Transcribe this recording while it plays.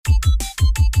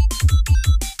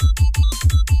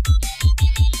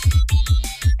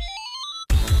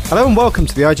Hello and welcome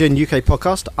to the IGN UK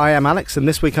podcast. I am Alex, and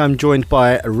this week I'm joined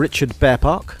by Richard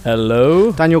Bearpark.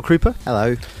 Hello. Daniel Krupa.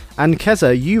 Hello. And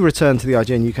Keza, you returned to the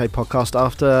IGN UK podcast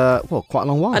after, quite a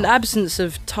long while. An absence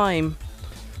of time.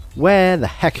 Where the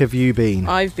heck have you been?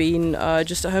 I've been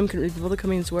just at home, couldn't really bother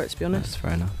coming into work, to be honest. That's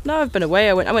fair enough. No, I've been away.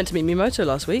 I went to meet Miyamoto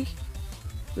last week.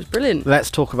 It was brilliant.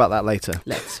 Let's talk about that later.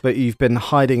 But you've been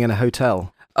hiding in a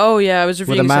hotel. Oh yeah, I was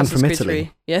reviewing with a man Assassin's from Creed Italy.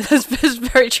 3. Yeah, that's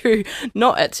very true.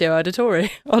 Not Ezio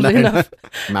Auditore, oddly enough.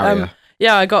 Mario.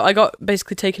 Yeah, I got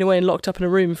basically taken away and locked up in a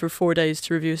room for 4 days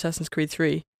to review Assassin's Creed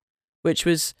 3, which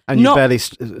was And not... you barely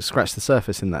scratched the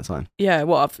surface in that time. Yeah,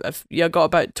 well, I've got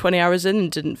about 20 hours in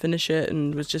and didn't finish it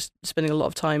and was just spending a lot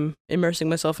of time immersing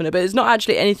myself in it. But it's not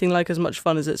actually anything like as much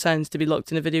fun as it sounds to be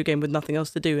locked in a video game with nothing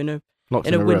else to do in a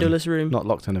windowless room. Not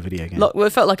locked in a video game. Well,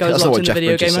 it felt like I was That's not locked in what the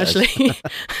video Jeff game, Bridges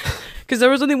actually. Because there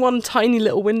was only one tiny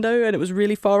little window and it was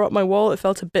really far up my wall. It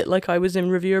felt a bit like I was in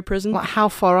reviewer prison. Like, how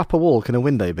far up a wall can a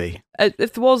window be?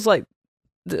 If the wall's like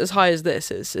as high as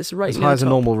this, it's right As near high the as a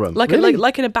top. normal room? Like, Really?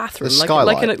 like in a bathroom. A Like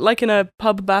skylight? in a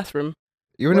pub bathroom.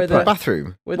 You're in where a the-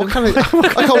 bathroom? where What the- kind of...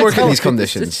 I can't work in these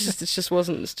conditions. It just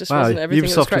wasn't Wow, everything Ubisoft it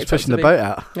was was cracked up pushing to the be. boat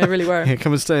out. They really were. Here,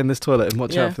 come and stay in this toilet and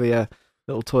watch Yeah. out for the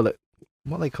little toilet.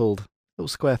 What are they called? Little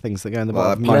square things that go in the Well,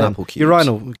 bottom. pineapple cubes.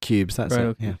 Urinal cubes, that's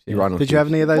Urinal it. Yeah. cubes, yeah. Urinal Did you have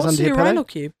any of those What's under a your pillow? urinal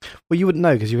cube? Well, you wouldn't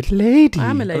know because you're a lady. I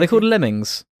am a Are lady. they called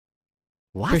lemmings?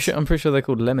 What? I'm pretty sure they're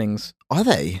called lemmings. Are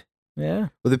they? Yeah.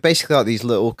 Well, they're basically like these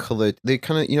little coloured... They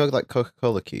kind of, like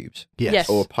Coca-Cola cubes. Yes.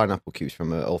 Or pineapple cubes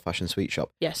from an old-fashioned sweet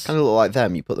shop. Yes. Kind of look like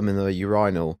them. You put them in the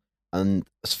urinal, and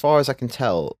as far as I can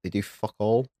tell, they do fuck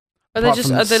all. Are they Apart just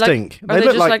from are they like stink. are They they look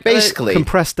just like like Basically,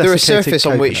 compressed they're a desiccated surface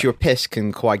on which coconut. your piss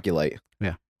can coagulate.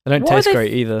 They don't What are taste they-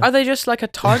 great either. are they just like a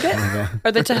target? Yeah.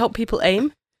 Are they to help people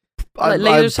aim? I- Like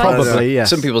laser I- sights? Probably, yes.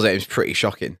 Some people's aim's pretty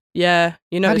shocking. Yeah,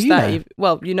 you How do noticed you that. know?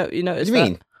 Well, you What noticed do you that.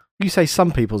 mean? You say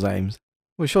some people's aims.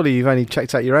 Well, surely you've only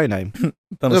checked out your own aim.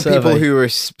 Done a The people survey. who are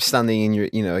standing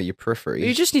in your periphery.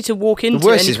 You just need to walk into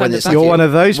worst any is when kind it's of like You're it- one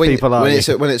of those when, people, aren't when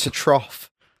you? it's a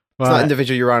trough. It's Right. not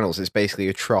individual urinals. It's basically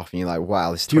a trough, and you're like,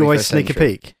 wow, this is Do you always 21st sneak a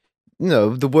century. peek?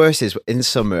 No, the worst is in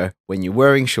summer when you're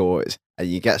wearing shorts and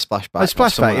you get splashback. Oh,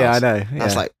 splashback, yeah, I know. Yeah.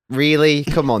 That's like, really?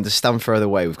 Come on, just stand further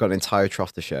away. We've got an entire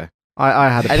trough to share. I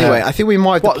had a Anyway, pair. I think we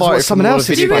might have What- departed what, someone from the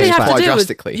else's Do you video really games have to quite deal with?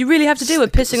 drastically. You really have to deal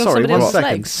with pissing on Sorry, somebody one else's second.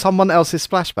 legs. Someone else's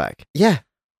splashback. Yeah,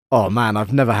 Oh man,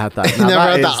 I've never had that. You've Now, never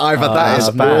had is- that. I've had that. It's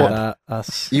I've never had bad. that.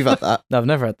 That's... You've had that. No, I've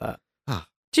never had that.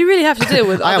 Do you really have to deal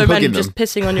with I am other men hugging just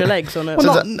pissing on your legs on a Well,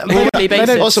 So not, that- daily they don't-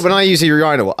 basis? Also, when I use a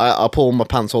urinal, I pull my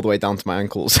pants all the way down to my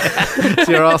ankles.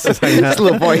 so your ass is hanging It's out. a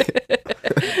little boy.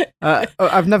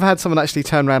 I've never had someone actually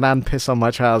turn around and piss on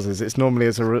my trousers. It's normally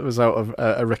as a result of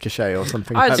a ricochet or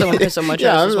something. I had like someone that. piss on my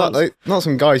Yeah, trousers I'm not, once. not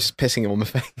some guy just pissing him on my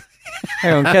face.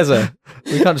 Hang on, Keza.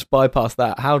 We can't just bypass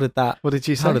that. How did that What did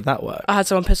you say? How did that work? I had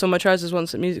someone piss on my trousers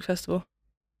once at music festival.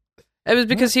 It was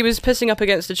because he was pissing up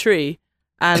against a tree,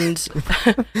 and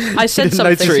I said Didn't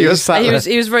notice something. you were sat there.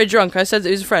 He was very drunk. I said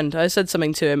it was a friend. I said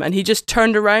something to him, and he just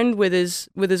turned around with his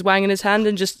wang in his hand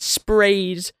and just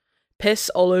sprayed piss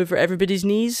all over everybody's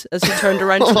knees as he turned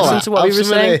around to listen to what we were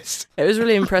saying. It was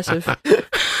really impressive.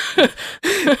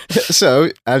 So,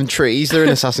 trees, they're in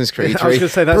Assassin's Creed I was 3. going to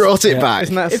say that's Brought it yeah. back.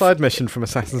 Isn't that a side mission from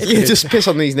Assassin's You Creed? just piss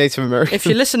on these Native Americans. If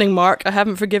you're listening, Mark, I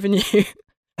haven't forgiven you.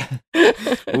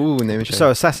 Ooh, name and shame. So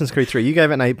Assassin's Creed 3, you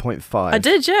gave it an 8.5. I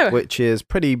did, yeah. Which is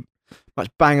pretty much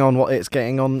bang on what it's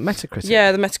getting on Metacritic.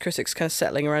 Yeah, the Metacritic's kind of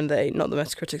settling around the 8. Not the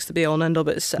Metacritic's the be-all and end-all,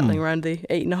 but it's settling around the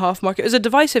 8.5 mark. It was a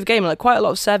divisive game, like quite a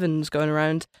lot of 7s going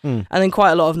around, and then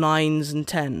quite a lot of 9s and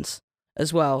 10s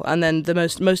as well. And then the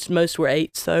most were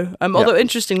 8s, though. Although,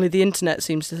 interestingly, the internet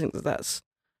seems to think that that's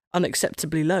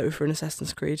unacceptably low for an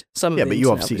Assassin's Creed. Some of Yeah, the but you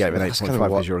internet, obviously gave it an That's kind 8.5 of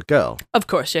because you're a girl. Of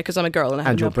course, yeah, because I'm a girl and I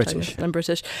have And a you're male protagonist, British. and I'm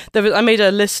British. I made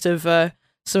a list of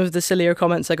some of the sillier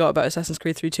comments I got about Assassin's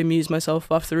Creed 3 to amuse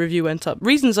myself after the review went up.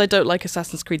 Reasons I don't like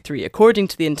Assassin's Creed 3, according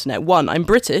to the internet. 1, I'm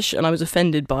British and I was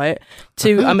offended by it.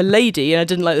 2, I'm a lady and I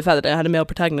didn't like the fact that I had a male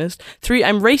protagonist. 3,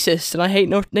 I'm racist and I hate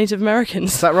Native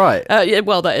Americans. Is that right? Yeah,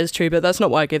 well, that is true, but that's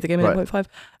not why I gave the game an Right.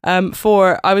 8.5.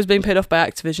 4, I was being paid off by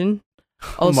Activision.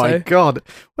 Also, oh my god.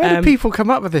 Where do people come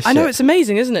up with this I know, shit? it's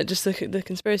amazing, isn't it? Just the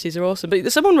conspiracies are awesome.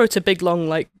 But someone wrote a big, long,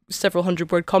 like, several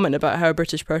hundred-word comment about how a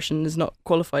British person is not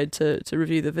qualified to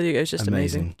review the video. It's just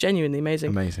amazing. Genuinely amazing.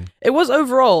 Amazing. It was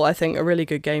overall, I think, a really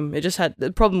good game. It just had...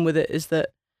 The problem with it is that,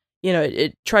 you know,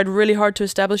 it tried really hard to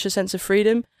establish a sense of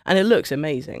freedom, and it looks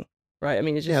amazing, right? I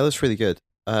mean, it's just... Yeah, that's really good.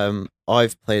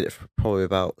 I've played it for probably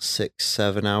about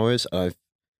 6-7 hours.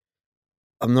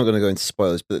 I'm not going to go into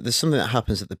spoilers, but there's something that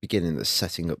happens at the beginning that's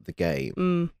setting up the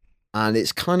game. And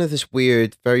it's kind of this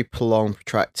weird, very prolonged,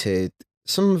 protracted...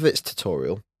 Some of it's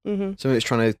tutorial. Mm-hmm. Some of it's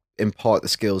trying to impart the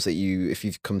skills that if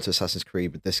you've come to Assassin's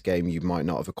Creed with this game, you might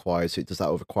not have acquired. So it does that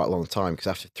over quite a long time, because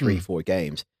after 3-4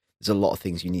 games, there's a lot of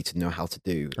things you need to know how to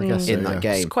do in that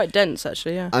game. It's quite dense,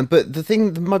 actually, yeah. But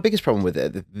my biggest problem with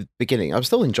it at the beginning, I'm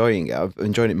still enjoying it. I'm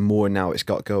enjoying it more now it's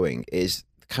got going, is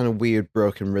the kind of weird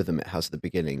broken rhythm it has at the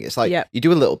beginning. It's like you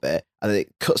do a little bit and then it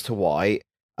cuts to white,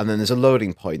 and then there's a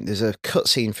loading point. There's a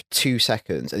cutscene for 2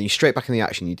 seconds, and you straight back in the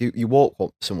action. You walk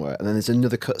somewhere, and then there's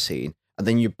another cutscene, and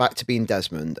then you're back to being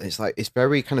Desmond. It's like, it's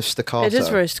very kind of staccato. It is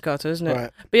very staccato, isn't it?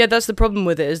 Right. But yeah, that's the problem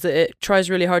with it, is that it tries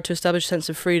really hard to establish a sense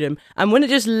of freedom. And when it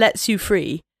just lets you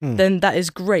free, then that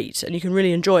is great, and you can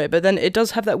really enjoy it. But then it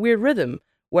does have that weird rhythm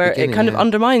where it kind of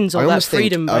undermines all that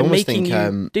freedom by making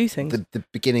you do things. The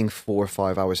beginning 4 or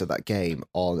 5 hours of that game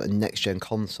on a next-gen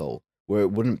console, where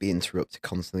it wouldn't be interrupted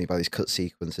constantly by these cut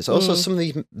sequences. Also, some of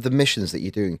the missions that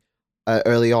you're doing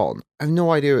early on, I have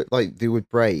no idea, like, they would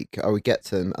break. I would get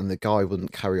to them and the guy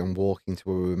wouldn't carry on walking to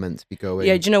where we were meant to be going.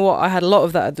 Yeah, do you know what? I had a lot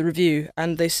of that at the review,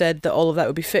 and they said that all of that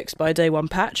would be fixed by a day 1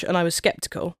 patch, and I was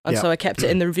skeptical. And so I kept it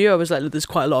in the review. I was like, there's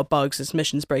quite a lot of bugs, there's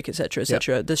missions break, etc.,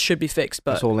 etc. This should be fixed,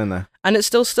 but it's all in there. And it's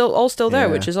still there,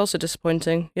 which is also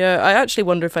disappointing. Yeah, I actually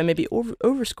wonder if I maybe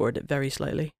overscored it very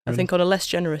slightly. I think on a less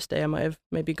generous day, I might have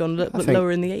maybe gone a little bit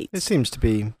lower in the 8s. It seems to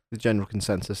be the general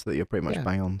consensus that you're pretty much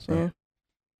bang on. So. Yeah.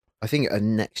 I think a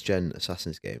next-gen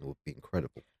Assassin's game would be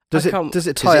incredible. Does it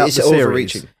tie up the series?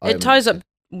 Overreaching. It ties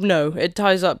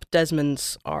up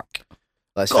Desmond's arc.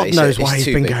 God knows why he's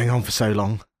been going on for so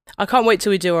long. I can't wait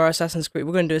till we do our Assassin's Creed.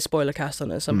 We're going to do a spoiler cast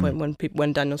on it at some point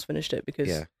when Daniel's finished it,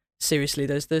 because seriously,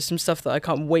 there's some stuff that I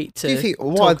can't wait to. Do you think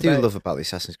what I do love about the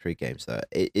Assassin's Creed games, though,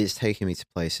 it is taking me to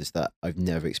places that I've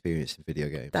never experienced in video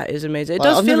games. That is amazing. It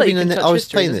does feel like you can touch I was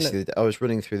history, playing doesn't this. it? I was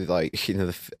running through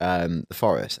the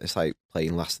forest. It's like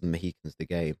playing Last of the Mohicans, the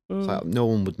game. It's like no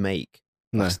one would make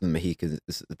Last of the Mohicans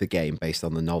the game based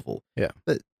on the novel. Yeah,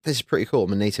 but this is pretty cool.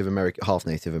 I'm a half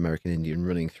Native American Indian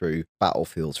running through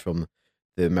battlefields from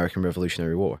the American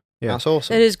Revolutionary War. Yeah, that's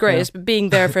awesome. It is great. It's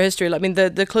being there for history. Like, I mean,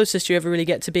 the closest you ever really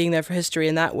get to being there for history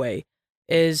in that way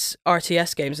is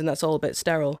RTS games, and that's all a bit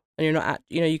sterile. And you're not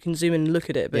you can zoom in and look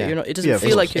at it, but you're not. It doesn't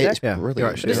feel like you're there.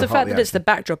 Brilliant. But it's the fact that it's the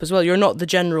backdrop as well. You're not the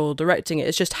general directing it.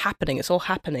 It's just happening. It's all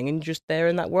happening, and you're just there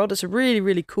in that world. It's a really,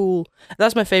 really cool.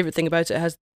 That's my favorite thing about it. It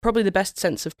has probably the best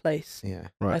sense of place. Yeah,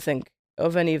 I think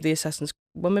of any of the Assassins.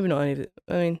 Well, maybe not any of it.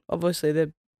 I mean, obviously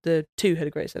the 2 had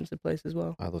a great sense of place as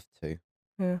well. I love 2.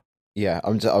 Yeah. Yeah,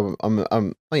 I'm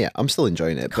still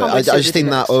enjoying it, but I just think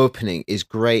that opening is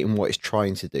great in what it's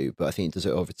trying to do, but I think it does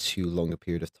it over too long a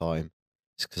period of time.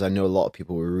 It's because I know a lot of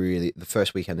people were really, the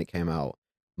first weekend it came out,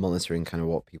 monitoring kind of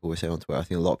what people were saying on Twitter. I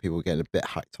think a lot of people were getting a bit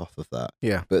hacked off of that.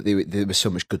 Yeah, but there was so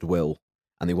much goodwill,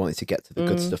 and they wanted to get to the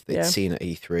good stuff they'd seen at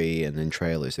E3 and in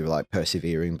trailers. They were like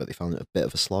persevering, but they found it a bit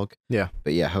of a slog. Yeah,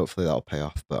 but yeah, hopefully that'll pay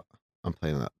off. But I'm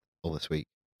playing that all this week.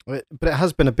 But it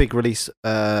has been a big release,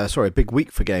 a big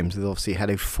week for games, with obviously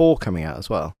Halo 4 coming out as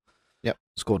well. Yep.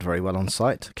 Scored very well on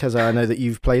site. Keza, I know that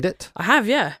you've played it. I have,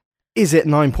 yeah. Is it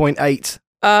 9.8?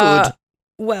 Good.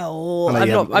 Well, I've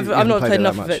not played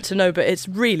enough of it to know, but it's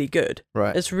really good.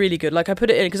 Right. It's really good. Like, I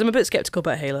put it in because I'm a bit skeptical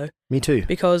about Halo. Me too.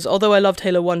 Because although I loved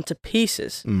Halo 1 to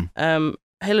pieces, Halo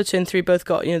 2 and 3 both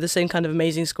got, the same kind of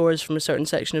amazing scores from a certain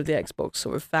section of the Xbox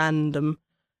sort of fandom.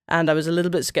 And I was a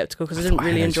little bit skeptical because I didn't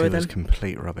really enjoy them. It was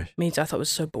complete rubbish. Me too. I thought it was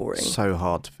so boring. So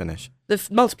hard to finish. The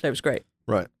multiplayer was great.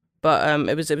 Right. But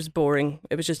it was boring.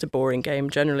 It was just a boring game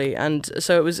generally, and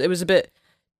so it was a bit.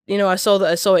 I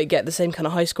saw it get the same kind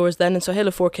of high scores then, and so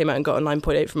Halo 4 came out and got a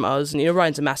 9.8 from us, and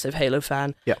Ryan's a massive Halo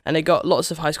fan, and it got lots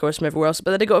of high scores from everywhere else,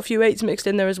 but then it got a few 8s mixed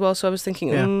in there as well. So I was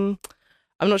thinking,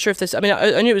 I'm not sure if this. I mean,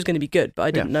 I knew it was going to be good, but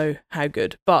I didn't know how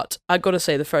good. But I got to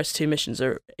say, the first 2 missions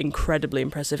are incredibly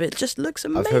impressive. It just looks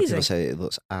amazing. I've heard people say it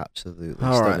looks absolutely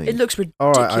stunning. It looks ridiculously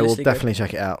All right, I will good. definitely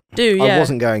check it out. I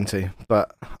wasn't going to,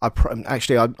 but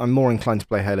I'm more inclined to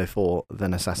play Halo 4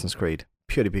 than Assassin's Creed,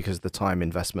 purely because of the time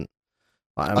investment.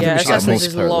 I think we should have Assassin's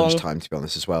is multiplayer at long. lunchtime, to be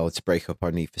honest, as well, to break up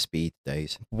our Need for Speed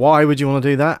days. Why would you want to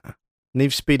do that? Need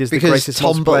for Speed is the because greatest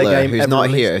Tom multiplayer Butler, game who's ever not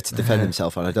released. here to defend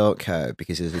himself, and I don't care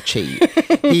because he's a cheat.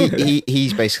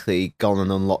 He's basically gone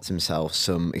and unlocked himself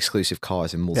some exclusive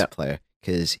cars in multiplayer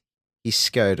because he's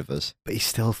scared of us. But he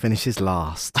still finishes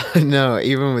last. No,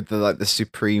 even with the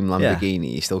supreme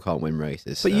Lamborghini, he still can't win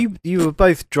races. But you were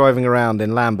both driving around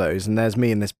in Lambos, and there's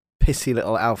me in this pissy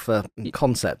little Alpha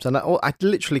concept, and I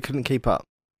literally couldn't keep up.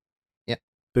 Yeah.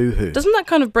 Boo-hoo. Doesn't that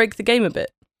kind of break the game a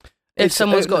bit? If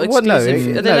someone's got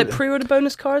exclusive, are they like pre-order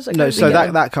bonus cars? No, so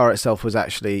that car itself was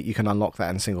actually, you can unlock that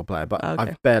in single player, but okay.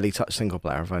 I've barely touched single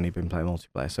player. I've only been playing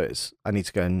multiplayer, so I need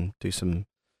to go and do some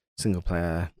single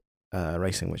player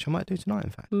racing, which I might do tonight, in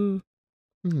fact.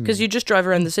 Because you just drive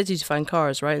around the city to find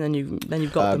cars, right? And then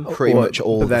you've got them. Pretty much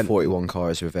all the 41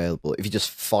 cars are available if you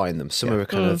just find them. Some are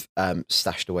kind of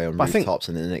stashed away on rooftops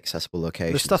and in inaccessible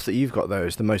locations. The stuff that you've got though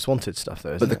is the most wanted stuff,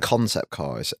 though. Isn't the concept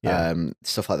cars,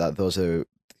 stuff like that, those are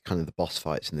kind of the boss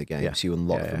fights in the game. Yeah. So you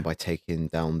unlock them by taking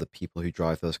down the people who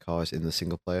drive those cars in the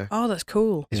single player. Oh, that's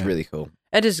cool. It's really cool.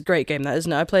 It is a great game, that,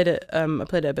 isn't it? I played it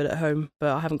a bit at home,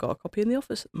 but I haven't got a copy in the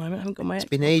office at the moment. I haven't got my. It's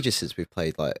been ages since we've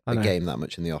played a game that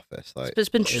much in the office. It's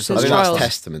been since Trials. That's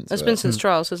testament. It's been since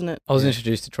Trials, hasn't it? I was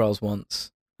introduced to Trials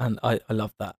once, and I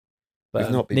love that. But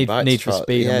we've not been back to for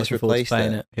Speed. I'm looking forward to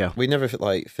playing it. Yeah, we never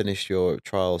finished your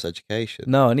Trials education.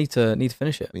 No, I need to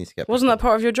finish it. We need to get. Wasn't that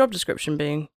part of your job description?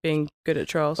 Being good at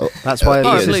Trials. Oh, that's why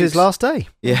this is his last day.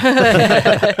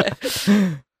 Yeah.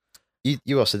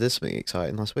 You also did something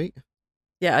exciting last week.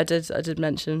 Yeah, I did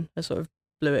mention. I sort of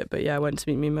blew it, but yeah, I went to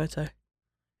meet Miyamoto.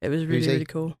 It was really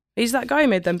cool. He's that guy who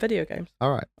made them video games.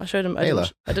 All right. I showed him. I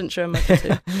didn't show him my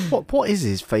tattoo. What is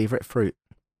his favourite fruit?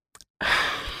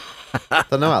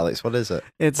 Don't know, Alex. What is it?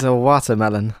 It's a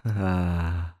watermelon.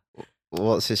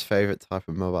 What's his favourite type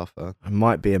of mobile phone? It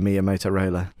might be a Miyamoto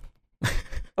Roller.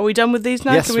 Are we done with these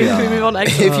now? Yes, Can we move on?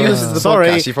 If you listen to the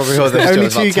podcast, you probably heard only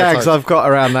 2 gags I've got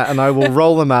around that, and I will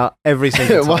roll them out every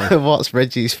single time. What's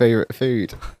Reggie's favourite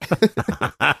food?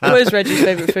 What is Reggie's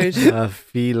favourite food?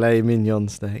 Filet mignon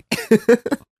steak.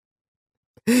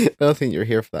 I don't think you're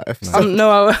here for that episode.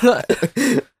 No.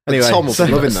 Anyway, Tom will be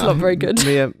loving that. Not very good.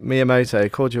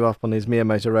 Miyamoto called you up on his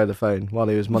Miyamoto Roller phone while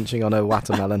he was munching on a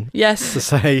watermelon. Yes. To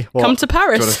say, what? Come to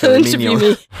Paris and interview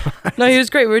me. No, he was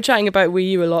great. We were chatting about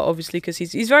Wii U a lot, obviously, because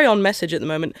he's very on message at the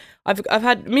moment. I've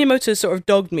had Miyamoto sort of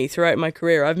dogged me throughout my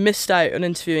career. I've missed out on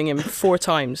interviewing him 4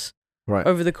 times. Right.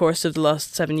 Over the course of the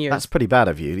last 7 years. That's pretty bad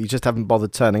of you. You just haven't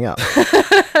bothered turning up.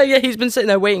 Yeah, he's been sitting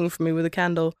there waiting for me with a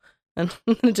candle and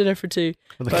a dinner for 2.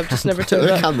 But I've just never turned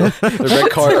up.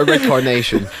 A red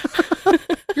carnation.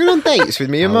 You're on dates with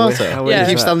Miyamoto. Yeah. You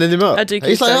keep standing him up. I do keep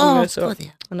He's like, standing oh, him so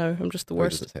bloody. I know, I'm just the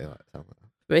worst. Say that.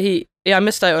 But I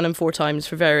missed out on him 4 times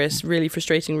for various really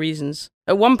frustrating reasons.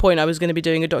 At one point, I was going to be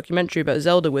doing a documentary about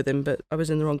Zelda with him, but I was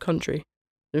in the wrong country.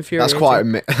 That's quite a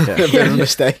bit of a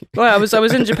mistake. Well, I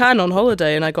was in Japan on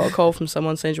holiday, and I got a call from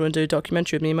someone saying, "Do you want to do a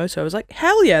documentary with Miyamoto?" I was like,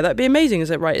 "Hell yeah, that'd be amazing." Is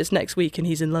it right? It's next week, and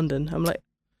he's in London. I'm like,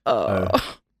 I'm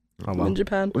in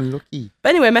Japan. Lucky. But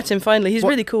anyway, I met him finally. He's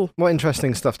really cool. What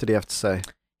interesting stuff did he have to say?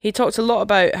 He talked a lot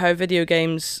about how video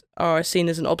games are seen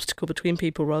as an obstacle between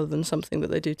people rather than something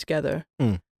that they do together.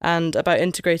 And about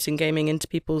integrating gaming into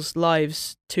people's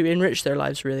lives to enrich their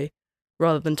lives, really,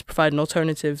 rather than to provide an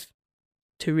alternative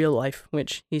to real life,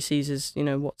 which he sees as,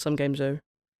 what some games are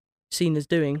seen as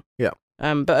doing. Yeah.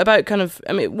 But about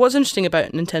what's interesting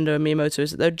about Nintendo and Miyamoto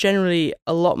is that they're generally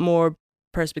a lot more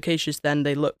perspicacious than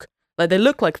they look. Like, they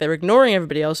look like they're ignoring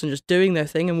everybody else and just doing their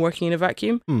thing and working in a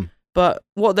vacuum. But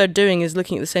what they're doing is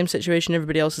looking at the same situation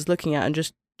everybody else is looking at and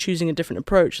just choosing a different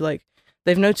approach. Like,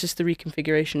 they've noticed the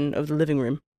reconfiguration of the living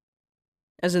room,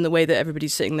 as in the way that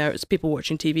everybody's sitting there. It's people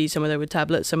watching TV, some are there with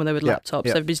tablets, some are there with laptops.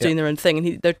 Everybody's doing their own thing.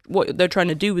 And what they're trying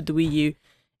to do with the Wii U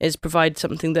is provide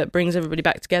something that brings everybody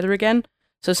back together again.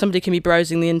 So somebody can be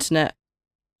browsing the internet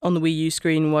on the Wii U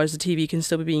screen, whereas the TV can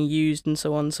still be being used and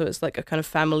so on. So it's like a kind of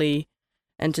family,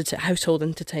 household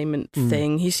entertainment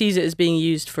thing. He sees it as being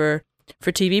used for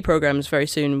TV programs very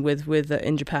soon with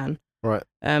in Japan. Right.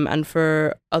 And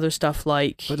for other stuff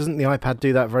like... But doesn't the iPad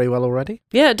do that very well already?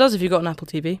 Yeah, it does if you've got an Apple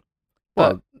TV.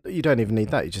 Well, you don't even need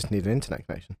that. You just need an internet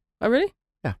connection. Oh, really?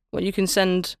 Yeah. Well, you can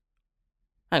send...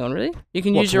 Hang on, really? You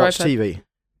can use use your watch iPad... TV?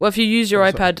 Well, if you use your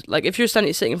iPad, like if you're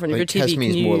sitting in front of your TV,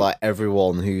 means more like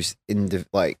everyone who's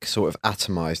sort of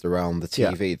atomized around the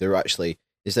TV. Yeah. They're actually,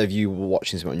 instead of you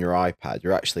watching something on your iPad,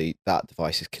 that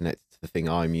device is connected to the thing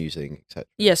I'm using, etc.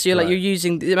 Yeah, so you're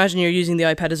imagine you're using the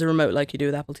iPad as a remote like you do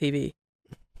with Apple TV.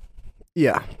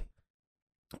 Yeah.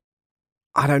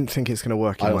 I don't think it's going to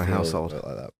work in my household. Like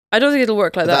that. I don't think it'll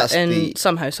work like that in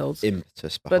some households.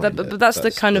 Impetus behind but that's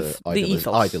the kind of the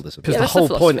ethos. Idealism. Because the whole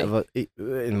point of it,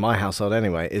 in my household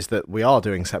anyway, is that we are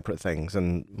doing separate things,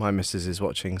 and my missus is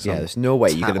watching some. Yeah, there's no way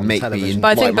you're going to make me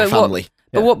my family.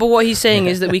 But what he's saying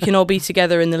is that we can all be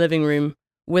together in the living room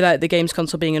without the games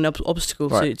console being an obstacle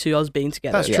to us being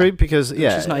together. That's true, because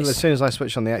nice. As soon as I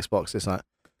switch on the Xbox, it's like.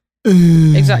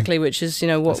 Exactly, which is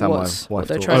what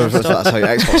they're trying to stop. That's how your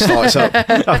Xbox starts up.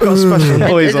 I've got special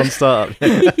noise on startup.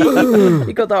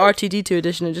 You got the RTD2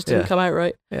 edition; it just didn't come out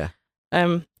right. Yeah.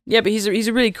 But he's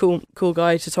a really cool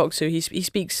guy to talk to. He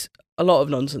speaks a lot of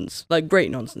nonsense, like great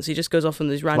nonsense. He just goes off on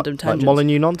these random tangents. Like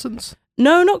Molyneux nonsense?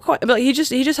 No, not quite. But he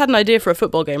just had an idea for a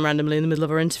football game randomly in the middle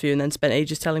of our interview, and then spent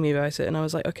ages telling me about it. And I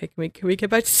was like, okay, can we get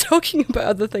back to talking about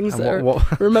other things that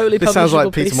are remotely This sounds like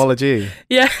publishable, Peter Molyneux.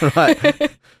 Yeah.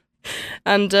 Right.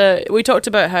 And we talked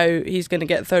about how he's going to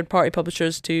get third-party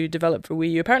publishers to develop for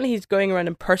Wii U. Apparently, he's going around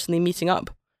and personally meeting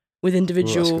up with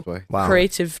individual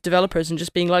creative developers and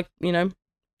just being like,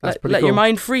 let your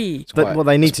mind free. Well,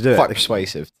 they need to do quite it.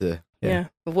 persuasive to. Yeah.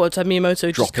 What had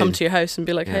Miyamoto just come to your house and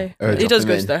be like, hey. He does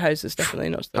go to their houses, definitely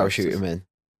not to their houses. Parachute him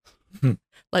in.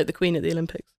 Like the Queen at the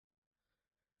Olympics.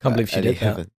 Can't believe she did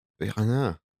that. I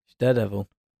know. She's Daredevil.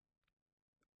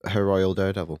 Her Royal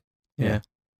Daredevil. Yeah.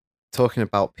 Talking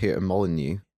about Peter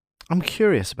Molyneux. I'm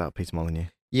curious about Peter Molyneux.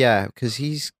 Yeah, because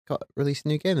he's released a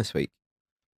new game this week,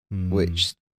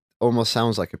 which almost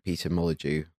sounds like a Peter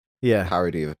Molyneux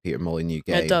parody of a Peter Molyneux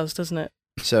game. It does, doesn't it?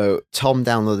 So Tom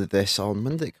downloaded this on,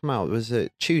 when did it come out? Was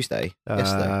it Tuesday?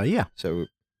 Yesterday? Yeah. So,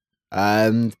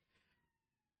 when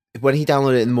he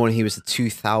downloaded it in the morning, he was the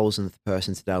 2,000th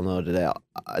person to download it.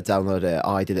 I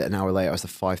did it an hour later. I was the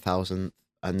 5,000th.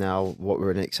 And now, we're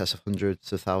in excess of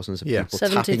hundreds of thousands of people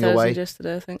tapping away.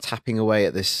 Yesterday, I think. Tapping away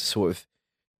at this sort of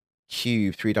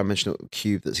cube, 3-dimensional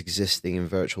cube that's existing in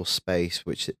virtual space,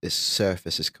 which its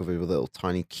surface is covered with little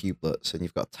tiny cubelets, and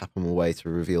you've got to tap them away to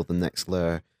reveal the next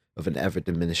layer of an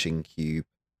ever-diminishing cube.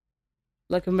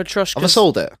 Like a Matryoshka. I've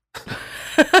sold it.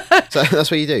 So that's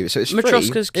what you do. So it's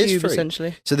Matryoshka's free. cube,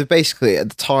 essentially. So they're basically, at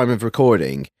the time of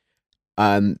recording,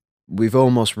 we've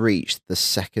almost reached the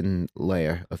second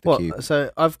layer of the cube. So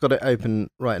I've got it open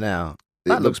right now.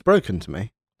 That looks broken to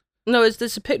me. No,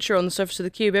 there's a picture on the surface of the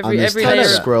cube. Every layer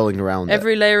scrolling around.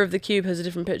 Every layer of the cube has a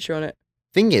different picture on it.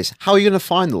 Thing is, how are you going to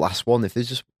find the last one if there's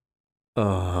just?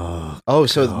 So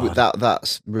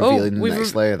that's revealing the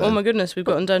next layer. Then. Oh my goodness, we've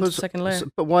gotten down to the second layer.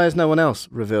 But why has no one else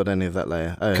revealed any of that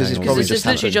layer? Because it's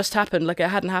literally just happened. Like it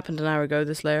hadn't happened an hour ago.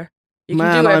 This layer. You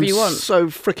can do whatever you want. So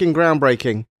freaking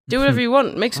groundbreaking. Do whatever you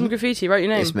want. Make some graffiti. Write your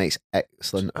name. This makes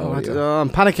excellent audio. I'm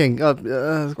panicking.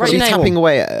 Write your name. Tapping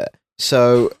away at it.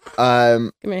 So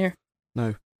give me here.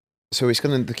 No. So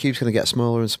the cube's gonna get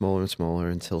smaller and smaller and smaller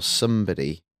until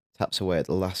somebody taps away at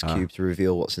the last cube to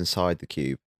reveal what's inside the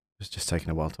cube. It's just taking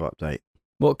a while to update.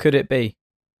 What could it be?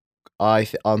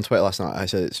 On Twitter last night I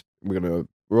said we're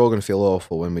all gonna feel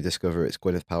awful when we discover it's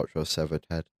Gwyneth Paltrow's severed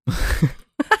head.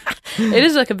 It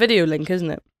is like a video link,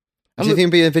 isn't it? Do you think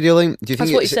it'd be a video link? Do you think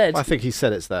that's what he said. I think he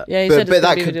said it's that. Yeah, he said but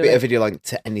that could be a video link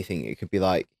to anything. It could be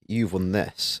like, you've won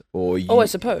this, or I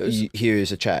suppose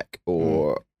here's a check,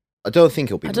 or I don't think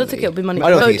it'll be. I don't think it'll be money. I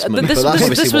don't think it's money.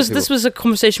 This was a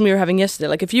conversation we were having yesterday.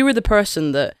 Like, if you were the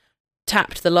person that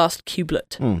tapped the last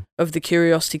cubelet of the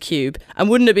Curiosity Cube, and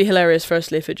wouldn't it be hilarious?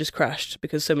 Firstly, if it just crashed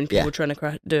because so many people were trying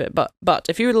to do it, but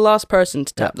if you were the last person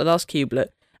to tap the last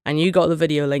cubelet and you got the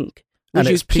video link. And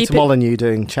it's Peter Molyneux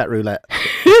doing chat roulette.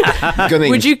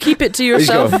 Would you keep it to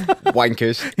yourself?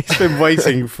 Wankers. He's been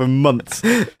waiting for months,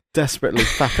 desperately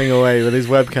fapping away with his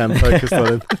webcam focused on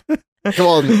him. Come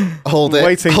on, hold it.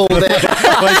 Waiting hold it.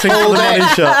 Waiting for the money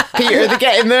shot. Peter, they're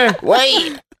getting there.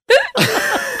 Wait.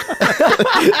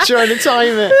 Trying to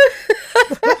time it.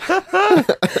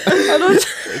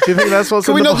 Do you think that's what's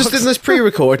Can we in the not box? just do this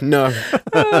pre-record? No.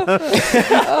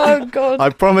 Oh God! I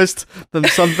promised them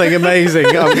something amazing.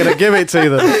 I'm going to give it to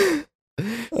them.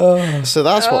 So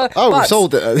that's what. Oh, we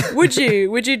sold it. Would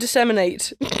you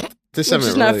disseminate? Which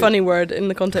is now a funny word in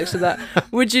the context of that.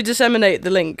 Would you disseminate the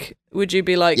link? Would you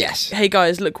be like, yes. Hey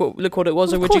guys, look what it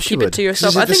was, or would you keep it to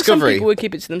yourself? I think some people would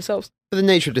keep it to themselves. But the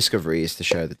nature of Discovery is to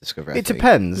share the discovery. It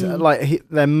depends. Like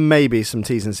there may be some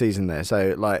T's and C's in there.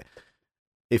 So like,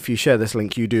 if you share this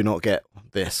link, you do not get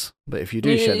this. But if you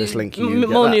do share this link, you get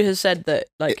Molyneux that. has said that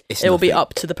like it will be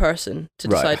up to the person to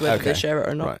decide whether they share it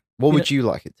or not. Right. What would you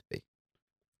like it to be?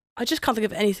 I just can't think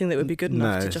of anything that would be good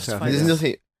enough to justify There's this.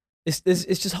 nothing.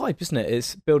 It's just hype, isn't it?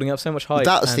 It's building up so much hype.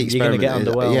 That's the experiment. You're going to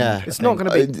get underwhelmed. Yeah, it's not going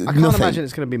to be. I can't imagine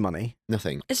it's going to be money.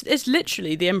 Nothing. It's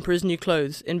literally the Emperor's New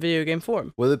Clothes in video game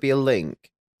form. Will there be a link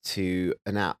to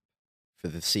an app for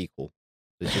the sequel?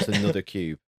 There's just another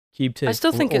cube. Cube 2. I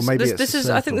still think I think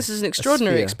this is an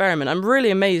extraordinary experiment. I'm really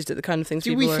amazed at the kind of things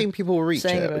people we think people will reach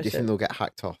it, or do you think they'll get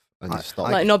hacked off and just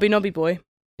start like Nobby Nobby Boy?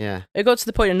 Yeah. It got to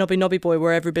the point in Nobby Nobby Boy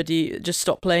where everybody just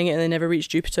stopped playing it and they never reached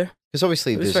Jupiter. Because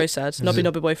obviously it was very sad. Nobby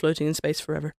Nobby Boy floating in space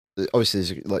forever. Obviously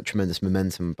there's like tremendous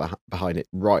momentum behind it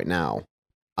right now.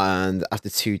 And after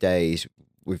 2 days,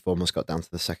 we've almost got down to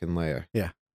the second layer. Yeah.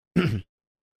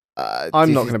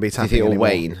 I'm not going to be tapping anymore.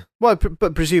 Wane. Well,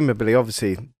 but presumably,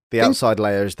 obviously, the outside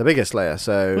layer is the biggest layer.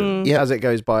 So as it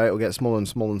goes by, it will get smaller and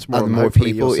smaller and smaller. And more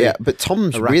people, but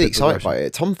Tom's really excited by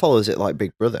it. Tom follows it like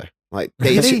Big Brother. Like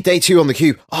day 2 on the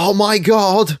queue. Oh my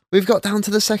god, we've got down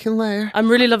to the second layer. I'm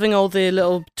really loving all the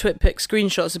little TwitPic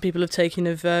screenshots that people have taken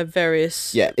of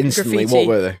various instantly. graffiti. What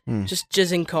were they? Just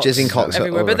jizzing cocks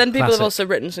everywhere. But then people Classic. have also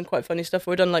written some quite funny stuff.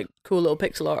 We've done like cool little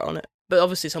pixel art on it. But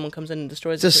obviously someone comes in and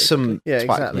destroys it. Just some twat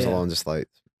exactly. comes along and just like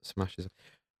smashes it.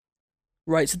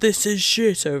 Writes "this is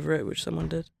shit" over it, which someone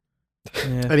did.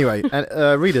 Yeah. Anyway,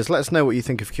 readers, let us know what you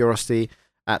think of Curiosity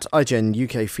at IGN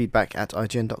UK, feedback at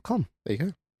IGN.com. There you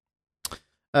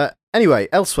go. Anyway,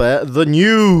 elsewhere, the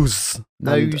news.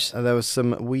 News. And, there was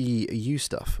some Wii U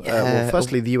stuff. Yeah. Well,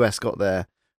 firstly, the US got their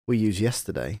Wii U's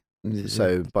yesterday.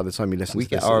 So by the time you listen we to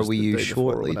get this, our it's the Wii U day before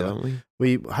or shortly, whatever. don't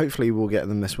we? We hopefully will get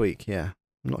them this week. Yeah,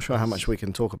 I'm not sure how much we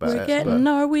can talk about We're it. getting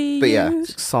our Wii but yeah. U's.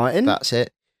 It's exciting. That's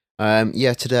it.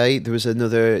 Today there was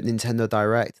another Nintendo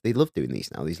Direct. They love doing these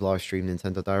now, these live stream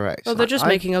Nintendo Directs. Oh, they're just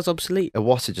making us obsolete.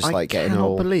 Iwata just I getting cannot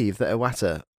all... believe that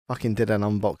Iwata fucking did an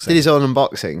unboxing. Did his own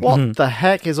unboxing. What Mhm. the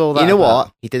heck is all that? You know about?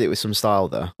 what? He did it with some style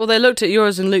though. Well, they looked at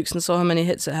yours and Luke's and saw how many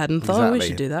hits it had and thought, oh, we Exactly.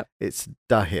 should do that. It's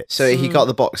the hit. So he got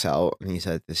the box out and he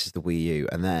said, "This is the Wii U,"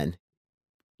 and then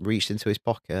reached into his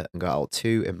pocket and got out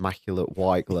 2 immaculate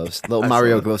white gloves, little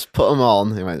Mario gloves. Put them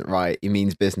on. He went, right. He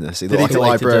means business. He looked like a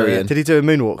librarian. Did he do a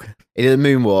moonwalk? He did a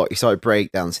moonwalk. He started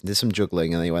breakdancing, did some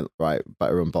juggling, and then he went, right,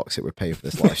 better unbox it. We're paying for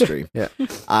this live stream. Yeah.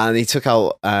 And he took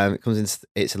out. It comes in.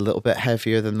 It's a little bit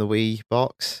heavier than the Wii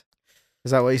box.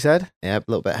 Is that what he said? Yeah, a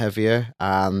little bit heavier,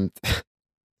 and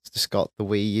it's just got the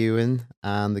Wii U in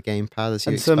and the gamepad as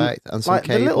you And some, expect, and some like,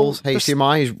 the little- cables.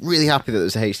 HDMI. He's really happy that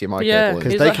there's a HDMI Yeah, cable in.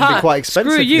 Because He's they like, can be "Ha, quite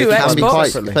expensive. screw you, It can be Xbox. quite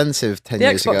separately. expensive 10 The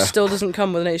years Xbox ago. still doesn't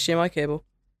come with an HDMI cable.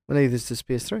 Well, neither does this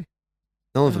PS3.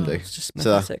 None of them Oh, do. It's just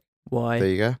So- pathetic. Why? There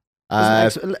you go.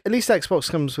 At least Xbox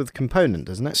comes with component,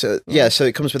 doesn't it? So so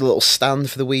it comes with a little stand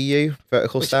for the Wii U,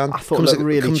 vertical Which stand. I thought comes looked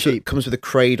really comes cheap. comes with a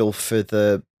cradle for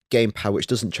the gamepad, which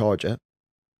doesn't charge it.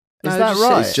 Is No, that just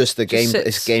right? It's just the game. sits.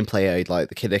 It's gameplay aid, like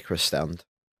the Kid Icarus stand,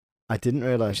 I didn't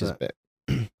realise which is a that. bit.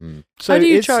 So How do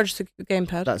you is- charge the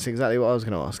gamepad? That's exactly what I was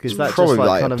going to ask. Is that Probably just like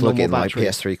like kind a of normal plug-in like battery,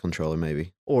 PS3 controller,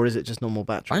 maybe. or is it just normal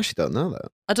battery? I actually don't know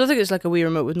that. I don't think it's like a Wii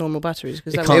remote with normal batteries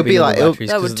because It that can't It'll would, be normal like- it'll- batteries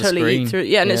that 'cause would of the totally screen. eat through.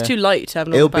 Yeah, and it's Yeah. too light to have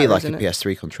normal It'll be like batteries a in it.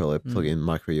 PS3 controller, plug-in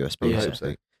micro USB Yeah. or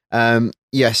something.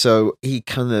 So he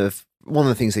kind of one of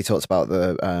the things they talked about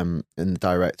in the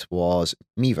Direct was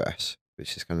Miiverse,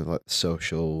 which is kind of like the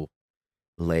social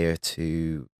layer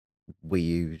to Wii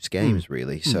U's games,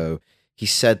 really. So he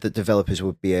said that developers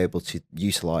would be able to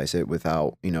utilize it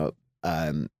without,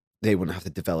 they wouldn't have to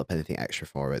develop anything extra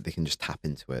for it. They can just tap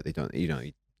into it. They don't, you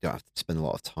don't have to spend a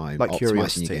lot of time Like optimizing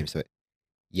Curiosity. your games to it.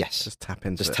 Yes, Just tap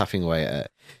into just it. tapping away at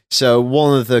it. So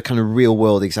one of the kind of real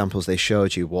world examples they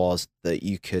showed you was that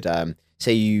you could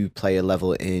say you play a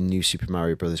level in New Super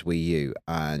Mario Bros. Wii U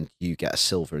and you get a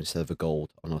silver instead of a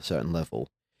gold on a certain level.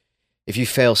 If you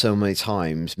fail so many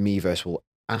times, Miiverse will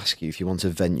ask you if you want to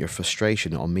vent your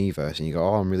frustration on Miiverse, and you go,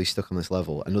 "Oh, I'm really stuck on this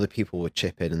level," and other people would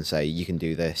chip in and say, "You can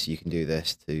do this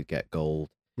to get gold,"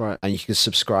 Right. and you can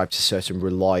subscribe to certain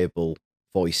reliable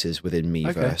voices within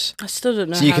Miiverse. I still don't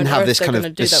know. So you how can on have earth this they're kind of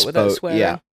gonna do that without bespoke, swearing.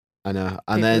 yeah. I know, and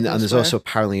People then don't there's swear. also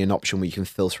apparently an option where you can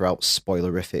filter out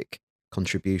spoilerific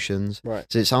contributions. Right.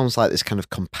 So it sounds like this kind of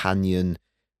companion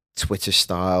Twitter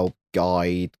style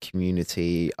guide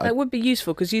community. That would be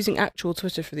useful because using actual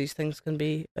Twitter for these things can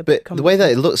be a bit. But the way that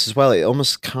it looks as well, it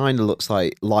almost kind of looks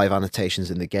like live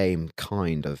annotations in the game.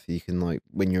 Kind of, you can like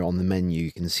when you're on the menu,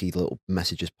 you can see little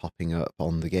messages popping up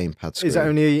on the gamepad screen. Is it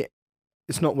only?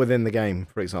 It's not within the game,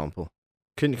 for example.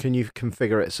 Can you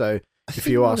configure it so I if think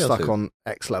you might are be able stuck to. on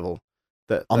X level,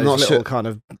 that I'm those not little sure. kind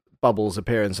of bubbles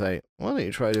appear and say, "Why don't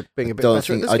you try to being a bit Don't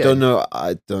better think, at this I game?" don't know.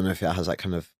 I don't know if it has that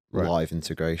kind of Right. live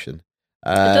integration. It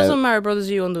does on Mario Brothers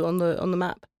U on the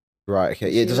map. Right, okay.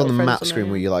 You Yeah, it see does your on the little map friends on screen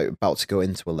there, where yeah. you're like about to go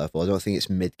into a level. I don't think it's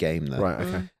mid game though. Right.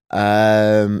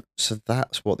 Okay. So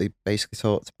that's what they basically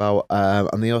talked about.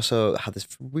 And they also had this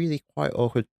really quite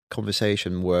awkward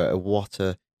conversation where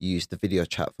Iwata used the video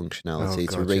chat functionality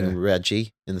to God, ring yeah.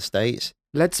 Reggie in the States.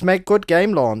 Let's make good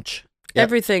game launch. Yep.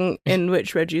 Everything in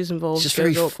which Reggie is involved. It's just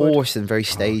very goes awkward. forced and very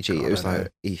stagey. God, It was I know.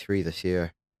 like E3 this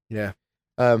year. Yeah.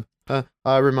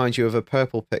 I remind you of a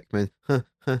purple Pikmin.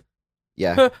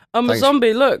 Yeah. I'm a Thanks.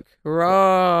 zombie. Look,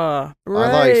 raw. I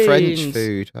like French brains.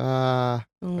 food. Oh.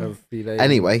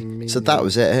 Anyway, so that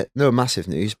was it. No massive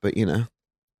news, but Wii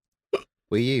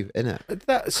U, innit?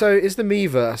 That, so is the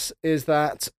Miiverse, is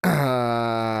that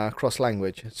cross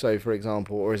language? So for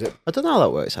example, or is it? I don't know how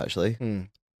that works actually. Hmm.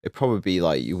 It'd probably be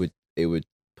like it would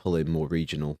pull in more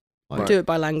regional. Like, Do it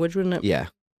by language, wouldn't it? Yeah.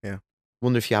 Yeah.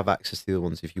 Wonder if you have access to the other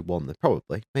ones if you want them.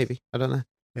 Probably. Maybe. I don't know.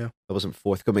 Yeah. That wasn't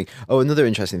forthcoming. Oh, another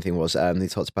interesting thing was they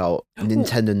talked about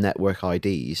Nintendo Network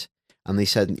IDs. and they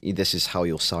said this is how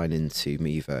you'll sign into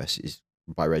Miiverse is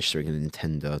by registering a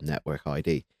Nintendo Network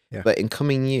ID. Yeah. But in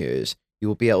coming years, you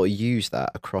will be able to use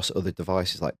that across other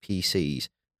devices like PCs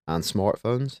and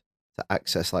smartphones to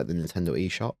access like the Nintendo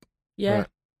eShop. Yeah. Right.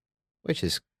 Which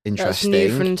is That's interesting.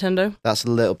 new for Nintendo. That's a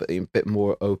little bit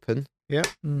more open. Yeah.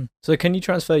 So can you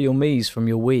transfer your Miis from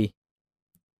your Wii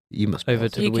You must be over able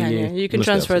to to. the You Wii can, U? yeah. You can Must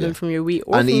be able transfer to, them yeah. from your Wii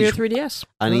or And from your each- 3DS.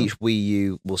 And Oh. each Wii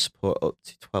U will support up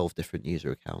to 12 different user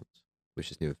accounts,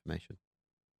 which is new information.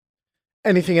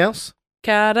 Anything else?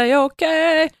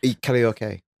 Karaoke.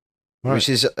 Karaoke. Right. Which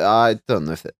is, I don't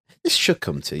know if this should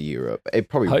come to Europe. It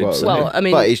probably Hope won't. so. Well, I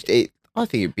mean, but I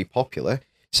think it'd be popular.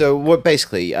 So what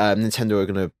basically, Nintendo are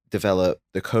going to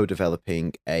they're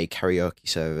co-developing a karaoke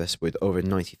service with over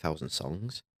 90,000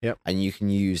 songs. Yep. And you can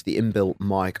use the inbuilt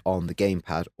mic on the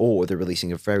gamepad, or they're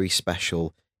releasing a very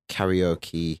special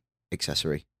karaoke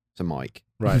accessory. It's a mic.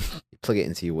 Right. You plug it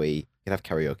into your Wii, you can have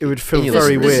karaoke. It would feel In your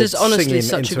very living This weird is honestly singing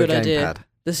such a into good idea. gamepad.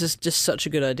 this is just such a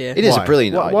good idea. It is Why? a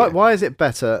brilliant why, idea. Why is it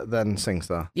better than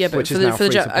SingStar? Yeah, but which for is the now for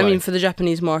the free to I mean play? for the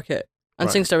Japanese market, and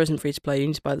Right. SingStar isn't free to play. You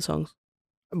need to buy the songs.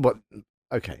 What?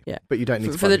 Okay. Yeah. But you don't need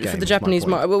For, to for buy the game, for the is my Japanese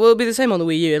point. market, well, it'll be the same on the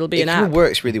Wii U. It'll be It an kind app. of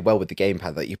works really well with the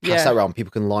gamepad that you pass Yeah. that around.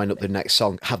 People can line up their next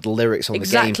song, have the lyrics on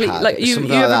Exactly, the gamepad. like, you- something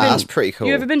you like ever that. been- That's pretty cool.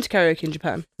 You ever been to karaoke in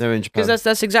Japan? They're in Japan. Because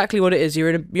that's exactly what it is. You're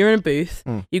in a booth.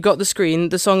 Mm. You've got the screen.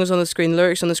 The song is on the screen. The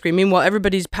lyrics on the screen. Meanwhile,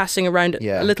 everybody's passing around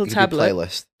yeah, a little you can do tablet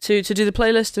playlist. to do the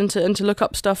playlist and to look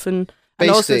up stuff and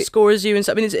also Basically- scores you and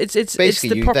stuff. I mean, it's Basically,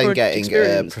 the you proper then getting a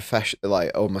experience. professional, like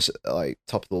almost like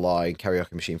top of the line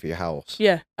karaoke machine for your house.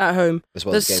 Yeah, at home. As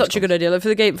well That's as such a good idea. Like for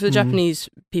the Mhm. Japanese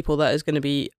people, that is going to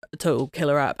be a total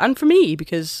killer app. And for me,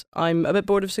 because I'm a bit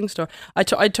bored of SingStar, I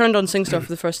turned on SingStar for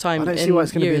the first time I don't in see why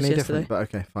it's going to be years any yesterday. different,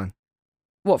 but okay, fine.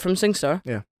 What, from SingStar?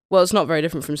 Yeah. Well, it's not very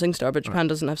different from SingStar, but Japan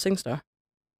doesn't have SingStar.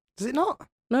 Does it not?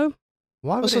 No.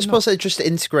 Why would Also, I it suppose not? they just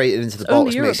integrate it into the It's only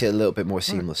box Europe. makes it a little bit more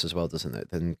seamless as well, doesn't it?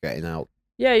 Than getting out.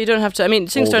 Yeah, you don't have to. I mean, the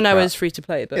SingStar now crap. is free to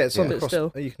play, but, Yeah, it's on the but cross.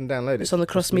 still. You can download it. It's on the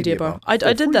cross media bar. For I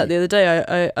did that free. the other day.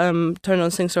 I turned on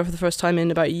SingStar for the first time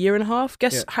in about a year and a half.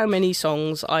 Guess Yeah. how many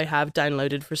songs I have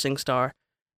downloaded for SingStar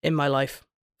in my life?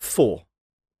 4.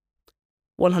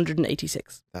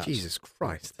 186. That's- Jesus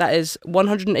Christ. That is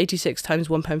 186 times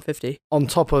 £1.50 On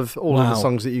top of all of the Wow.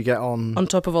 songs that you get on. on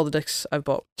top of all the discs I've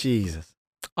bought. Jesus.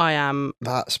 I am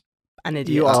That's an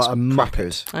idiot. You that's are a muppet.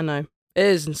 crackers. I know. It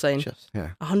is insane. Just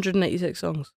 186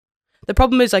 songs. The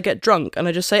problem is I get drunk and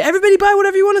I just say, everybody buy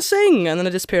whatever you want to sing. And then I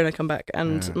disappear and I come back.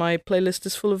 And Yeah. my playlist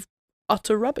is full of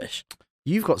utter rubbish.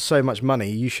 You've got so much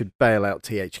money, you should bail out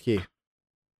THQ.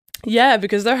 Yeah,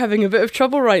 because they're having a bit of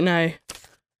trouble right now.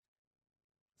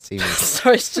 seems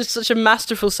Sorry, it's just such a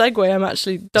masterful segue. I'm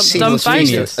actually a seamless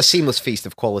feast. dumbfounded. A seamless feast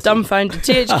of quality. Dumbfounded.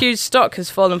 THQ's stock has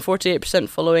fallen 48%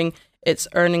 following its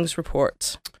earnings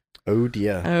report. Oh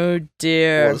dear. Oh What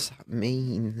dear. does that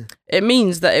mean? It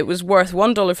means that it was worth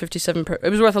 $1.57 per. It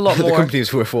was worth a lot The more. company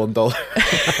was worth $1.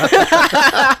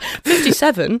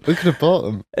 57. We could have bought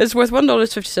them. It's worth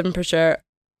 $1.57 per share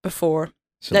before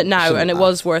now, and it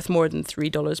was worth more than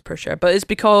 $3 per share. But it's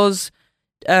because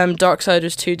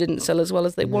Darksiders 2 didn't sell as well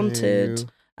as they wanted,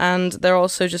 and they're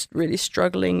also just really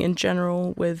struggling in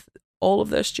general with all of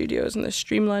their studios and their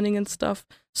streamlining and stuff.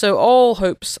 So all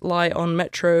hopes lie on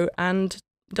Metro and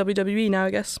WWE now,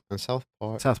 I guess. And South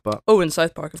Park. South Park. Oh, and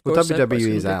South Park, of Well, course. South Park's WWE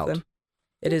gonna is get out. them.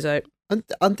 It is out.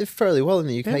 And did fairly well in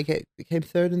the UK. Yeah. It came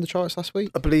third in the charts last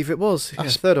week. I believe it was. Yeah,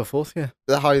 That's- third or fourth, yeah.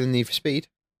 They're higher than Need for Speed.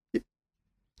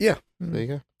 Yeah. There you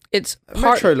go. It's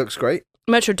Metro looks great.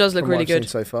 Metro does look from what really I've seen good.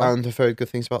 so far. And I've heard good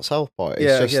things about South Park. It's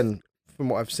yeah, just, again, from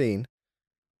what I've seen,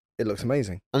 it looks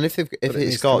amazing. And if But it it's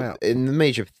needs to come got out. in the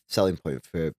major selling point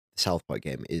for the South Park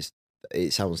game is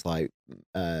it sounds like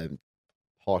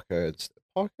Parker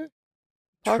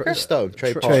Parker? Stone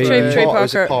Trey Trey- Parker Trey Or is it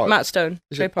Parker, Park? Matt Stone,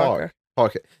 Is Trey it Park?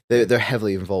 Parker. Parker they're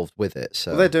heavily involved with it.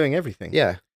 So Well, they're doing everything.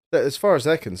 yeah, As far as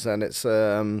they're concerned, it's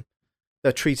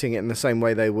they're treating it in the same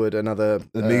way they would another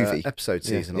The movie. episode Yeah,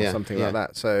 season or yeah, something yeah. like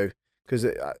that. So, because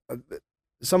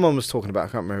someone was talking about,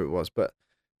 I can't remember who it was, but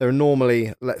there are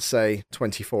normally, let's say,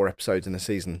 24 episodes in a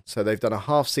season. So they've done a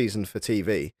half season for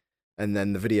TV, and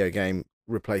then the video game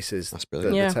replaces That's the,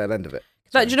 brilliant. Yeah. the tail end of it.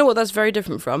 That, So- do you know what that's very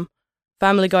different from?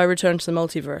 Family Guy Return to the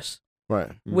Multiverse,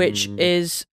 Right. which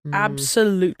is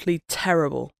absolutely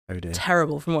terrible. Oh dear.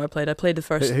 Terrible from what I played. I played the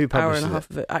first Who hour and publishes a half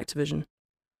of it, Activision.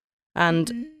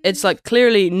 And it's like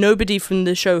clearly nobody from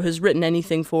the show has written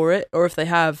anything for it, or if they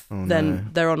have, Oh, then no.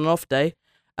 they're on an off day.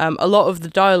 A lot of the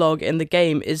dialogue in the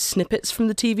game is snippets from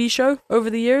the TV show over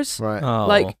the years. Right. Oh.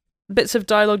 Like bits of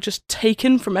dialogue just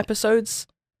taken from episodes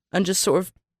and just sort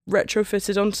of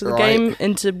retrofitted onto the Right. game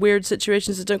into weird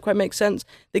situations that don't quite make sense.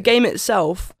 The game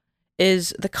itself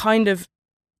is the kind of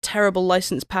terrible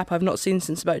licensed pap I've not seen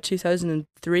since about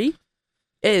 2003.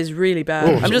 It is really bad.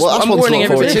 Ooh, I'm warning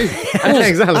everybody.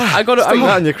 Exactly. I got I'm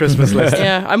on your Christmas list.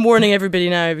 Yeah, I'm warning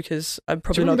everybody now because I'm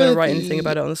probably not going to write anything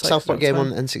about it on the site. South Park game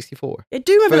on N64. I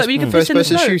do remember that, but you could piss in the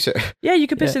snow. Shooter. Yeah, you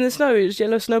could piss in the snow. It was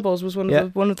yellow snowballs was one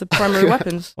of the primary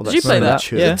weapons. Well, did you play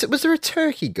that? Yeah. Was there a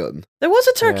turkey gun? There was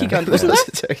a turkey gun, wasn't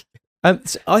there?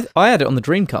 I had it on the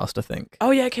Dreamcast, I think.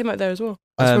 Oh yeah, it came out there as well.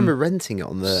 I just remember renting it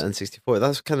on the N64.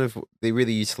 That's kind of, they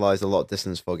really utilised a lot of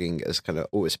distance fogging as kind of,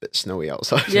 it's a bit snowy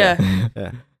outside. Yeah.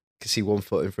 Yeah. You can see 1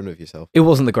 foot in front of yourself. It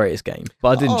wasn't the greatest game, but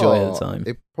I did enjoy it at the time.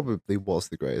 It probably was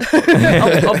the greatest.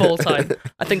 of all time.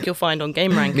 I think you'll find on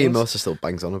Game Rankings. Me and Melissa still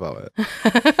bangs on about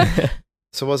it.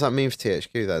 So what does that mean for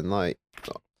THQ then? Like,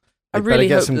 I They'd really better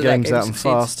get hope some that games game out and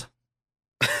succeeds.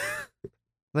 fast.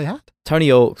 They had. Tony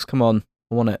Hawk's, come on,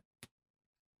 I want it.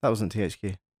 That wasn't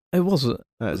THQ. It was. No,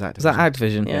 it was Activision. Was that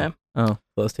Activision? Yeah. Oh,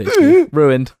 that was THQ.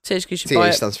 Ruined. THQ should buy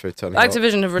TH it. stands for Tony Hawk.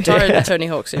 Activision have retired the Tony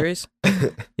Hawk series.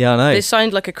 Yeah, I know. They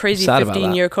signed like a crazy Sad about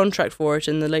 15-year contract for it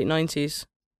in the late 90s,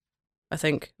 I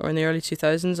think, or in the early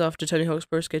 2000s after Tony Hawk's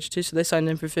Pro Skater 2. So they signed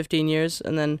him for 15 years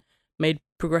and then made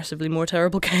progressively more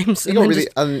terrible games. He got really,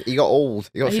 and he got old.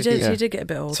 He got 50. He did get a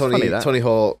bit old. Tony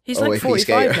Hawk. He's like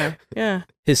 45 now. Yeah.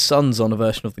 His son's on a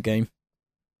version of the game.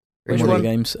 Which one of one? the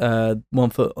games. 1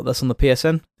 foot. That's on the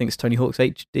PSN. I think it's Tony Hawk's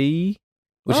HD,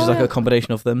 which is like a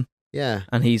combination of them. Yeah.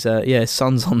 And he's his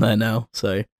son's on there now.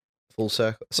 So Full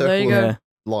circle. Well, there you go. yeah,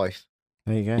 Life.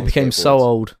 There you go. he became so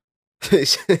old.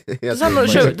 Does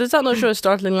that not show a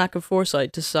startling lack of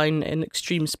foresight to sign an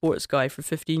extreme sports guy for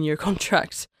 15-year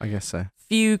contract? I guess so.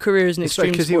 Few careers in extreme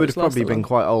sports. Because he would have last probably that been long.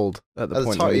 quite old at the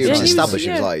point. time, when he he was Yeah, he was- established. He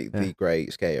was yeah. like the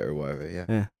great skater or whatever. Yeah.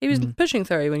 Yeah. He was Mhm. pushing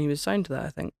 30 when he was signed to that, I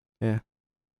think. There you go.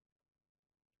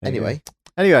 Anyway.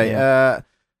 Anyway,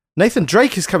 Nathan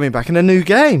Drake is coming back in a new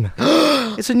game.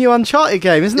 It's a new Uncharted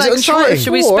game, isn't Is that it Uncharted? exciting?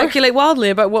 Should we speculate wildly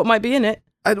about what might be in it?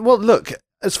 Well, look,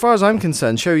 as far as I'm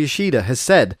concerned, Sho Yoshida has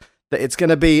said that it's going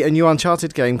to be a new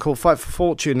Uncharted game called Fight for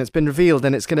Fortune. It's been revealed,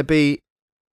 and it's going to be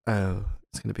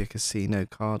it's going to be a casino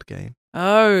card game.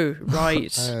 Oh,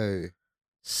 right. Oh.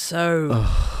 So,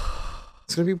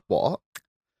 It's going to be what?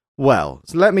 Well,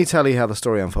 so let me tell you how the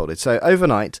story unfolded. So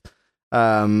overnight,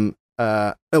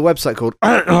 a website called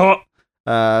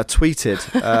tweeted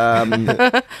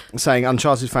saying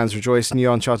Uncharted fans rejoice,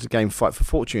 new Uncharted game Fight for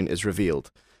Fortune is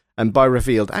revealed. And by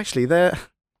revealed, actually, can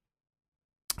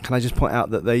I just point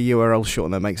out that their URL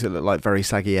shortener makes it look like Very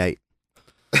Saggy 8.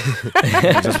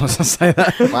 I just want to say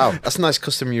that. Wow, that's a nice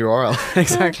custom URL.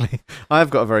 Exactly. I've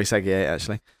got a Very Saggy 8,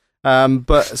 actually.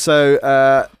 But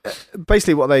so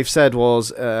basically what they've said was,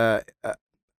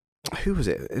 who was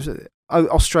it?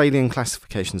 Australian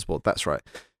Classifications Board, that's right,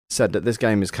 said that this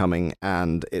game is coming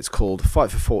and it's called Fight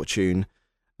for Fortune,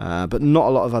 but not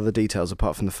a lot of other details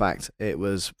apart from the fact it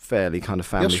was fairly kind of The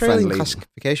family Australian friendly.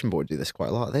 Classification Board do this quite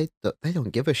a lot. They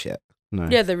don't give a shit. No.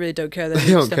 yeah, they really don't care. They They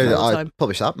do don't stuff care. all the I time.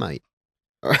 publish that, mate.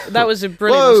 That was a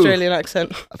brilliant Whoa. Australian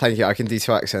accent. Thank you. I can do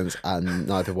 2 accents, and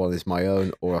neither one is my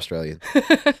own or Australian.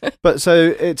 But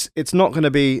so it's not going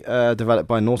to be developed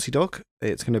by Naughty Dog.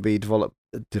 It's going to be developed.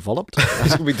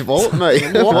 It's gonna be devolved, mate.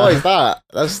 What is that?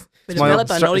 That's We my, developed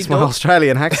by Naughty it's my Dog.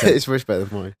 Australian accent. it's much better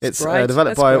than mine. It's Right,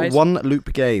 developed that's by great. One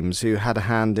Loop Games, who had a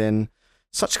hand in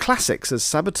such classics as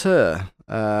Saboteur.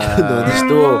 Another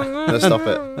store. No, stop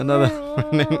it. Another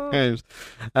games.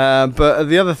 But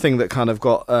the other thing that kind of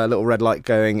got a little red light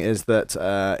going is that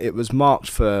it was marked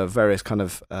for various kind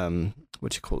of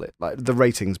what do you call it, like the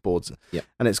ratings boards. Yeah.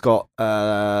 And it's got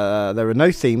there are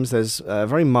no themes. There's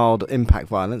very mild impact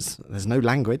violence. There's no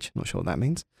language. Not sure what that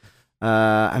means.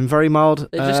 And very mild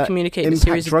They just communicate in a impact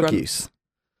series of drug grunts. use.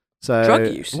 So Drug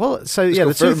use? Well, so It's yeah, got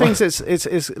the two very things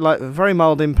it's like very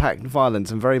mild impact violence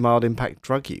and very mild impact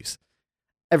drug use.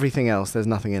 Everything else, there's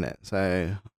nothing in it.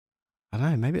 So I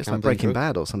don't know. Maybe it's like Gambling, Breaking drugs.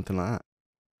 Bad or something like that.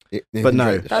 Yeah, But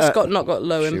no. That's not got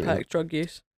low shooting. impact drug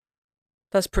use.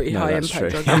 That's pretty No, high that's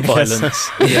impact true. drug And use. violence.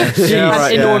 Yeah. And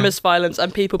right, yeah. enormous violence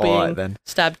and people All being right, then.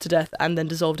 stabbed to death and then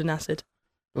dissolved in acid.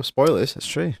 Oh, spoilers. That's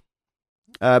true.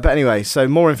 But anyway, so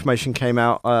more information came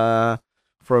out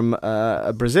from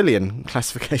a Brazilian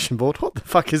classification board. What the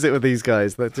fuck is it with these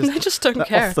guys? They're They just don't they're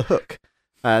care. off the hook.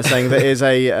 Saying that it is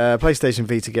a PlayStation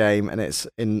Vita game and it's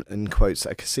in quotes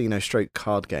a casino stroke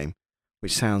card game,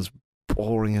 which sounds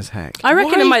boring as heck. I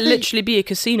reckon Why it might they- literally be a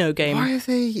casino game. Why have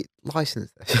they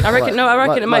licensed this? I reckon. No, I reckon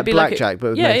Like- it might like be like blackjack, but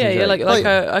with yeah, Nathan yeah, Drake. like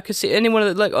a casino. Any one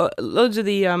of the loads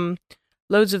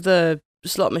of the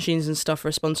slot machines and stuff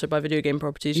are sponsored by video game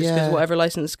properties, just because Yeah. whatever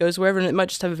license goes wherever, and it might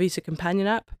just have a Visa companion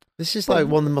app. This is like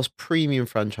one of the most premium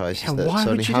franchises Yeah, that why Sony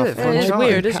would you do have. it for Why It's would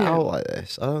weird, they isn't put it? out like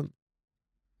this?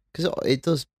 Because it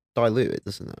does dilute it,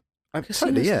 doesn't it?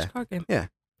 Totally, yeah. Card game. Yeah.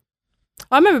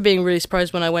 I remember being really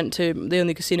surprised when I went to the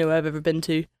only casino I've ever been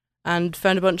to and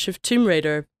found a bunch of Tomb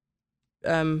Raider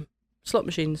slot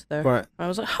machines there. Right. I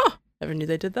was like, never knew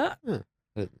they did that. Yeah.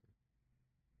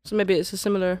 So maybe it's a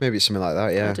similar Maybe it's something like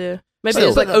that, yeah. idea. Maybe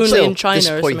it's like only in China or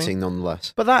something. Disappointing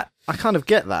nonetheless. But that, I kind of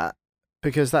get that,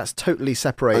 because that's totally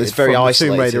separated And it's very from the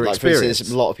isolated. Tomb Raider Like, for experience.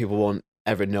 instance, a lot of people won't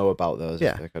ever know about those.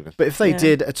 Yeah. They're kind of- But if they Yeah.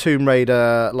 did a Tomb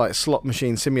Raider like slot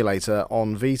machine simulator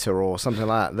on Vita or something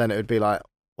like that, then it would be like,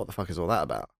 what the fuck is all that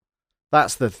about?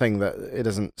 That's the thing that it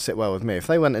doesn't sit well with me. If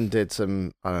they went and did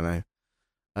some, I don't know,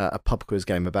 a pub quiz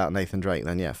game about Nathan Drake,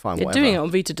 then yeah, fine, Yeah, whatever. doing it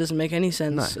on Vita doesn't make any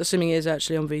sense, No. assuming it is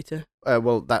actually on Vita.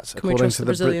 Well, that's Can we according trust to the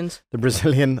Brazilians? the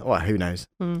Brazilian. Well, who knows?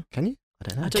 Hmm. Can you? I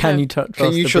don't know. I don't Can know. you trust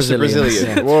Can you the trust the Brazilians?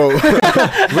 Brazilian?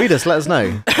 Yeah. Whoa. Read us, let us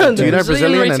know. The Do you know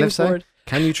Brazilian? And rating if so, board.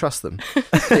 can you trust them? No,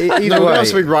 Either we'll way,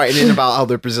 also be writing in about how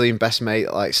their Brazilian best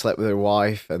mate like slept with her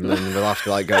wife, and then we'll have to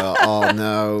like go, oh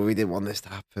no, we didn't want this to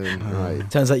happen.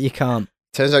 Right. Turns out you can't.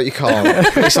 Turns out you can't.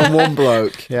 It's on one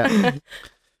bloke. yeah.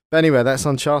 But anyway, that's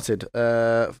Uncharted.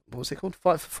 What was it called?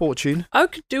 Fight for Fortune. I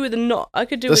could do with a not. I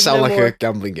could do Does with sound no like more. a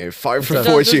gambling game. Fight for It does,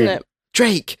 fortune. doesn't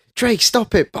it? Drake,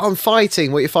 stop it! But I'm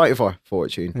fighting. What are you fighting for?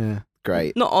 Fortune. Yeah.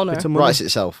 Great. Not honor. It's a money. Writes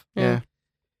itself. Yeah.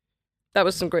 That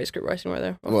was some great script writing right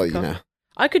there. off Well, the you cuff. know,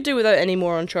 I could do without any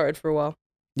more Uncharted for a while.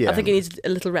 Yeah. I think it needs a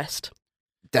little rest.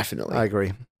 definitely. I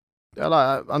agree.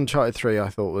 Like Uncharted 3, I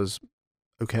thought was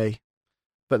okay.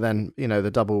 But then,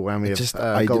 the double whammy Just-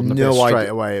 of I Golden have no Abyss straight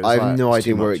idea- away. It was I have like, no it's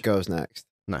too idea where much. it goes next.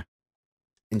 No.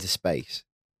 Into space.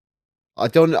 I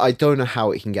don't know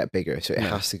how it can get bigger, so it No.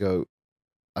 has to go.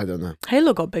 I don't know.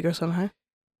 Halo got bigger somehow.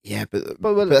 Yeah, but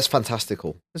But- that's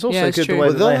fantastical. It's also Yeah, it's good true. the way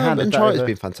Well, that they though handed that Uncharted's over.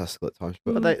 been fantastical at times,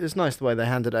 but But it's nice the way they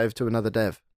handed it over to another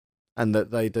dev, and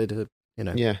that they did a,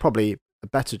 Yeah. probably a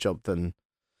better job than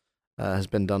has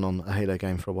been done on a Halo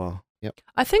game for a while.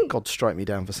 I think. God strike me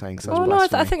down for saying such Oh no! I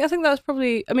blasphemy. think that was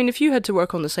probably. I mean, if you had to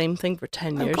work on the same thing for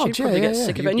 10 Oh, years, God, you'd yeah, probably yeah, get yeah.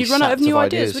 sick of You'd it, and be you'd run out of sapped new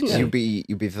ideas, wouldn't you?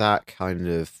 You'd be that kind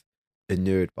of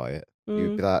inured by it.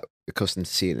 You'd be that accustomed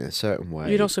to seeing it in a certain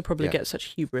way. You'd also probably Yeah. get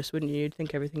such hubris, wouldn't you? You'd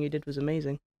think everything you did was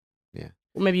amazing. Yeah.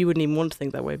 Well, maybe you wouldn't even want to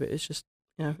think that way, but it's just,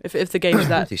 if the game's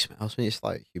that. do something else when it's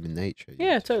like human nature.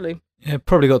 Yeah, totally. Yeah, it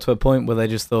probably got to a point where they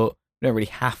just thought we don't really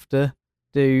have to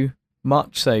do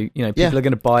much, so people Yeah. are going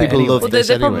to buy People it anyway. love Well, this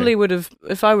they anyway. probably would have,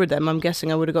 if I were them, I'm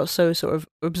guessing I would have got so sort of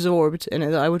absorbed in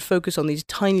it that I would focus on these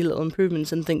tiny little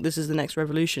improvements and think this is the next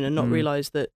revolution and not Mm. realise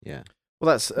that. Yeah. Well,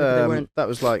 that's Maybe they weren't. that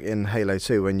was like in Halo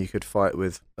 2 when you could fight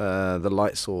with the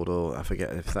light sword, or I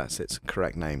forget if that's its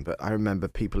correct name, but I remember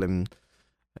people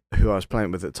who I was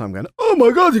playing with at the time going, "Oh my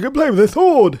god, you can play with a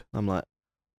sword!" I'm like,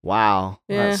 "Wow,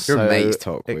 Yeah. that's Your so mates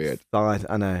talk weird. exciting."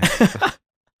 I know.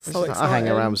 So I hang exciting.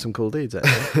 around with some cool dudes.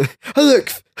 Actually. Oh,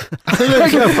 look!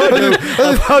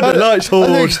 I've had a light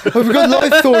sword. I've got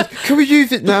light sword. Can we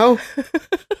use it now?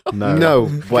 No,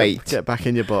 wait. Get back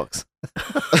in your box.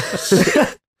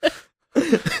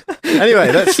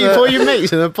 Anyway, that's Keep all your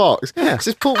mates in a box. Yeah. This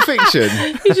is Pulp Fiction.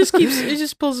 he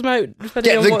just pulls them out. depending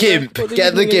Get on the what gimp. what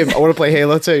Get the evening gimp. I want to play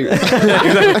Halo 2.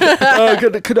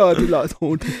 could I do light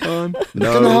sword? Can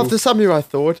I have the samurai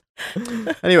sword?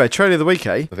 Anyway, trailer of the week,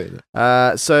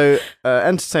 eh? So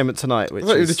Entertainment Tonight, which I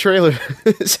thought it was is the trailer.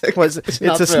 well, it's a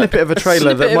advert. snippet of a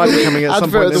trailer that Snippet might of be the coming at some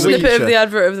advert point of in the the week. Snippet of future the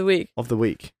advert of the week. of the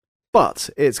week. But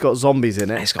it's got zombies in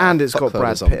it, It's got and a it's got fuckload of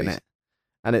Brad Pitt in zombies. it,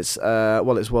 and it's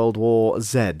it's World War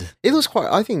Z. It looks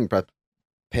quite. I think Brad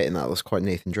Pitt in that looks quite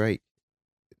Nathan Drake.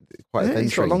 Quite He's got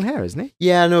adventurous. long hair, isn't he?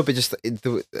 Yeah, no, but just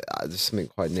there's something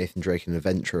quite Nathan Drake and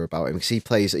adventure about him because he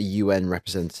plays a UN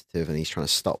representative and he's trying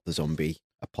to stop the zombie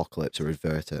apocalypse or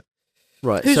avert it.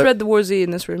 Right. Who's so, read the War Z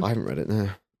in this room? I haven't read it. No,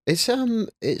 it's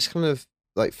kind of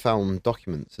like found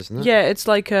documents, isn't it? Yeah, it's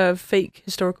like a fake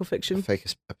historical A fiction. fake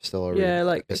epistolary. Yeah,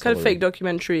 like a kind of fake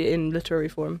documentary in literary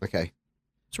form. Okay.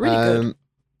 It's really good.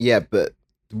 Yeah, but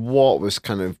what was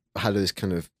kind of had us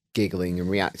kind of giggling and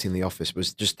reacting in the office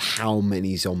was just how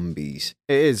many zombies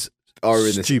it is are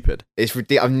in this. stupid. It's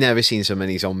ridiculous. I've never seen so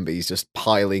many zombies just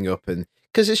piling up, and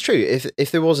because it's true.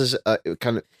 If there was a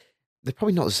kind of, they're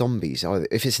probably not zombies either.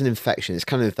 If it's an infection, it's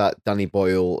kind of that Danny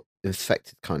Boyle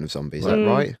infected kind of zombie. Is that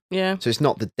right? Yeah. So it's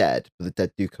not the dead, but the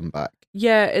dead do come back.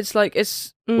 Yeah, it's like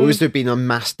it's. Or has there been a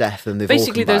mass death and they've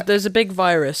Basically, all come back? there's a big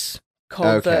virus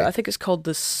called Okay. I think it's called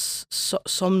the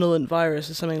somnolent virus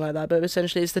or something like that. But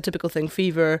essentially, it's the typical thing: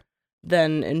 fever,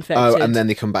 then infected. Oh, and then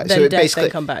they come back. then So it death, basically,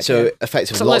 then come back. so yeah.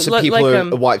 effectively, So lots like- of people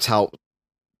like, are wiped out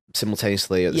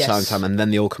simultaneously at the same Yes. time, and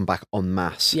then they all come back en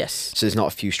masse. Yes. So there's not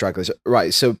a few stragglers.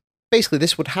 Right. So basically,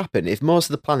 this would happen if most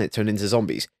of the planet turned into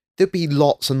zombies. There'd be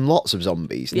lots and lots of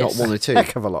zombies, Yes. not one or two.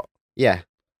 Heck of a lot. Yeah.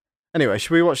 Anyway,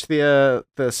 should we watch the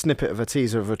snippet of a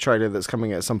teaser of a trailer that's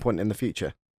coming at some point in the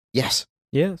future? Yes.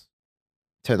 Yes.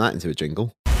 Turn that into a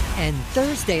jingle. And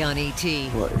Thursday on ET,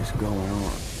 What is going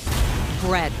on?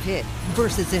 Brad Pitt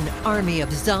versus an army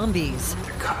of zombies.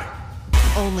 They're coming.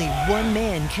 Only one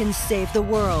man can save the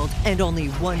world, and only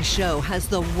one show has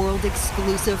the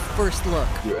world-exclusive first look.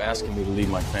 You're asking me to leave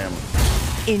my family.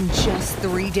 In just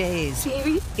 3 days,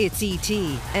 Baby. it's ET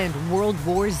and World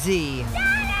War Z.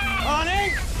 Honey!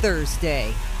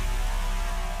 Thursday.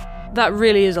 That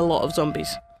really is a lot of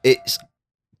zombies.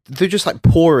 They're just like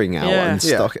pouring out Yeah. and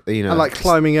stuck, you know. And like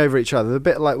climbing over each other. The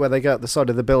bit like where they go up the side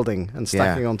of the building and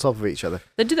stacking on top of each other.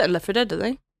 They do that in Left 4 Dead, don't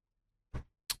they?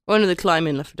 Or no, they climb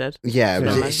in Left 4 Dead. Yeah,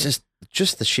 but Yeah. it's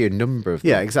just the sheer number of them.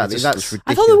 Yeah, exactly. It's That's- just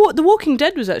I thought the Walking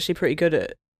Dead was actually pretty good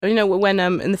at. You know, when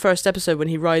in the first episode when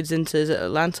he rides into is it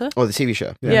Atlanta? Oh, the TV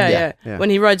show. Yeah. Yeah. When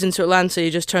he rides into Atlanta, he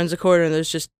just turns the corner and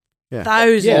there's just Yeah.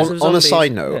 thousands On, of zombies. on a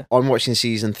side note, Yeah. I'm watching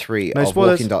season 3 No of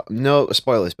spoilers? Walking Dead. No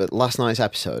spoilers, but last night's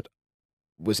episode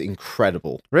was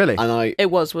incredible, Really? and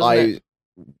It wasn't it?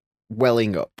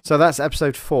 welling up. So that's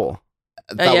episode 4.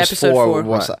 That yeah, was episode 4.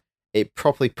 Was that? It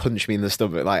properly punched me in the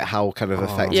stomach, like how kind of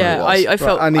effective Yeah, it was. I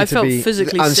felt I need I to felt be-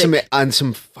 physically and sick.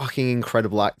 some fucking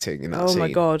incredible acting in that Oh scene. my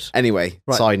god! Anyway,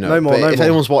 Right, side note. no more, but no if more.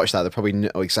 anyone's watched that, they probably know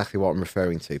exactly what I'm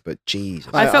referring to. But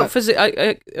Jesus, I I- felt physically.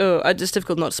 It's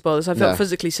difficult not to spoil this. I felt No.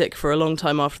 physically sick for a long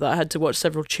time after that. I had to watch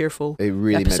several cheerful it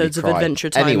really episodes made of me cry. Adventure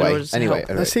Time in Anyway, order to anyway,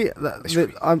 help. I see the My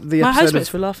episode housemates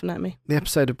of were laughing at me. the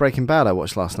episode of Breaking Bad I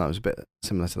watched last night was a bit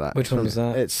similar to that. Which one was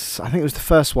that? It's I think it was the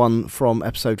first one from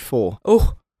episode 4.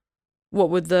 Oh, what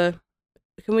would the?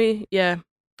 Can we? Yeah.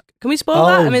 Can we spoil Oh,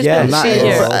 that? I mean, it's yeah. been That a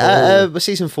is- year.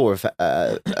 Season 4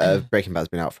 of Breaking Bad's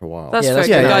been out for a while. That's Yeah, fair. that's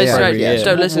yeah, guys, yeah, right? yeah.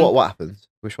 Don't listen. What happens?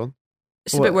 Which one?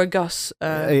 It's the bit where Gus.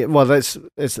 Well,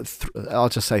 I'll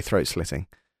just say throat slitting.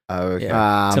 Oh, okay.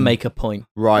 Yeah. To make a point.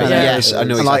 Right. Yeah. Yes, I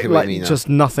know And exactly what you mean. now. just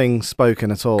nothing spoken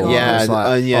at all. God. Yeah, It's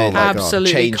like, and yeah, oh my God.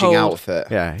 Absolutely changing cold. outfit.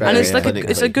 Yeah, Very and it's like clinically.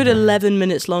 it's a good 11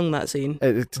 minutes long, that scene.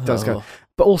 It does go. Oh.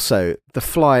 But also the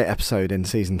Fly episode in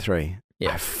season 3,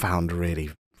 Yeah. I found really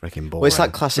freaking boring. Well, it's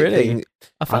that classic Really? thing.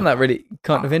 I found that really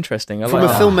kind of interesting. I From like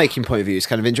a that. filmmaking point of view, it's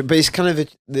kind of interesting, but it's kind of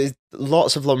there's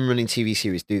lots of long-running TV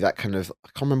series do that kind of. I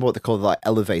can't remember what they're called, like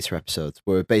elevator episodes,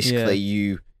 where basically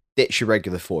you ditch your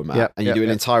regular format Yep, and you yep, do an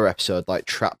yep. entire episode like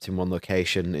trapped in one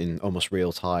location in almost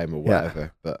real time or Yeah.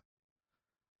 whatever. But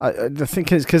I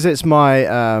think it's because it's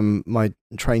my my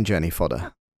train journey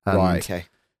fodder. And right, okay,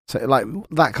 So like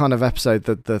that kind of episode,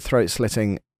 the throat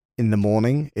slitting in the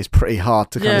morning is pretty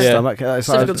hard to kind of Yeah. stomach. It's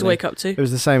difficult to wake up to. It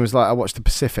was the same as like I watched The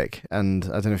Pacific, and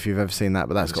I don't know if you've ever seen that,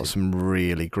 but that's got Haven't some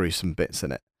really gruesome bits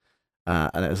in it.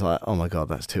 And it was like, oh my god,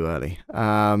 that's too early.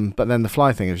 But then the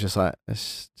Fly thing was just like,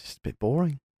 it's just a bit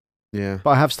boring. yeah.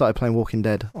 But I have started playing Walking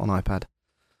Dead on iPad.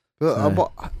 But So-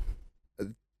 what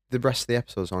the rest of the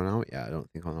episodes aren't out yet. I don't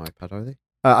think on iPad, are they?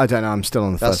 I don't know. I'm still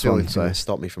on the That's first the only one, thing so that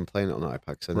stopped me from playing it on iPad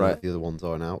because I know Right. the other ones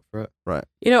aren't out for it.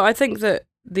 You know, I think that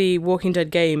the Walking Dead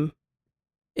game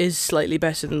is slightly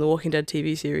better than the Walking Dead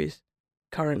TV series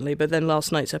currently, but then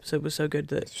last night's episode was so good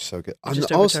that It's so good. It And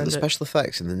just also the overturned it. special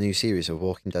effects in the new series of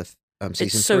Walking Dead season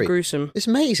it's so 3. gruesome. It's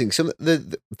amazing. Some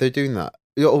they're doing that.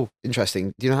 Oh,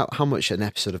 interesting. Do you know how much an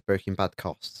episode of Breaking Bad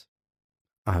costs?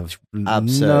 I have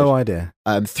Absurd. no idea.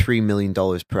 $3 million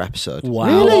per episode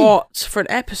Wow. What for an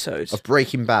episode? of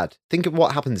Breaking Bad. Think of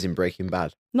what happens in Breaking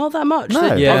Bad. Not that much. No.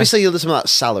 They- Yeah. Obviously, there's some of that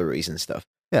salaries and stuff.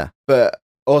 Yeah. but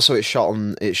also it's shot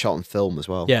on film as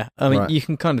well. Yeah, I mean, Right. you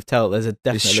can kind of tell there's a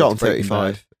definite. it's shot on look to Breaking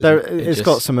 35. Bad. There, It it's just-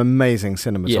 got some amazing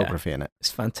cinematography in it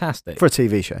It's fantastic. for a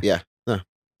TV show. Yeah.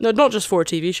 No, not just for a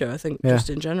TV show. I think Yeah. just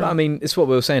in general. But, I mean, it's what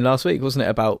we were saying last week, wasn't it?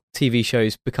 About TV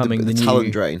shows becoming the, new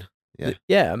talent drain. Yeah.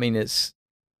 Yeah, I mean, it's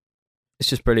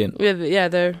just brilliant. yeah,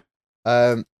 they're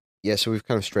Yeah, so we've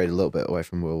kind of strayed a little bit away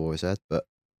from World War Z, but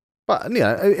But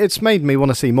yeah, it's made me want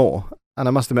to see more. And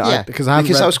I must admit, because I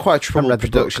haven't read, that was quite a troubled read the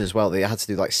book. production as well. They had to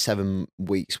do like 7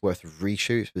 weeks worth of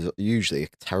reshoots, which was usually a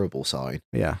terrible sign.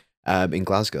 Yeah, In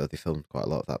Glasgow, they filmed quite a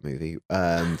lot of that movie,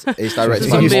 and it's The directed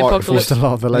by zombie Mark. apocalypse. just a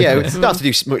lot of the Yeah, we locals. don't have to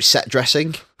do much set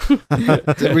dressing.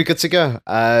 We're good to go.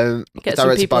 Get some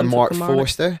Directed people by in for Mark Kilmarnock.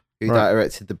 Forster, who Right.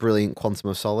 directed the brilliant Quantum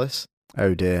of Solace.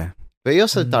 Oh dear. But he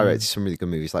also directed some really good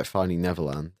movies like Finding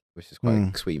Neverland, which is quite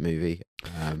Mm. a sweet movie.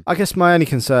 I guess my only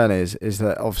concern is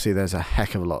that obviously there's a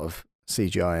heck of a lot of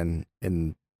CGI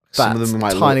in Some of that them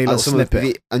might tiny look, little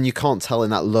snippet. and you can't tell in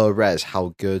that low res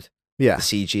how good yeah, the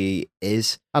CG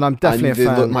is. and I'm definitely and a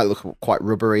they fan. might look quite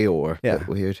rubbery or a bit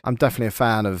weird. I'm definitely a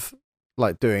fan of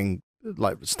like doing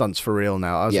like stunts for real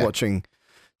now. I was Yeah. watching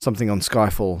something on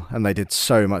Skyfall, and they did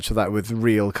so much of that with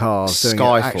real cars. Doing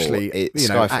Skyfall, it, actually,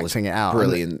 Skyfall is acting it out,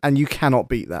 brilliant. and you cannot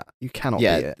beat that. You cannot beat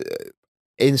Yeah, it.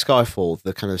 in Skyfall,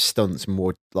 the kind of stunts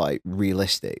more like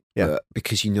realistic. Yeah. But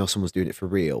because you know someone's doing it for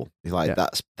real, you're like,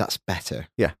 that's better.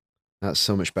 Yeah. That's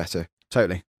so much better.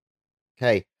 Totally.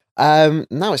 Okay.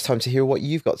 Now it's time to hear what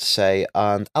you've got to say.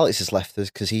 And Alex has left us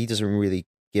because he doesn't really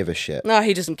give a shit. No,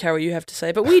 he doesn't care what you have to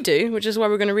say, but we do, which is why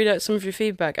we're going to read out some of your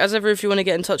feedback. As ever, if you want to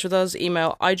get in touch with us,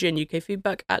 email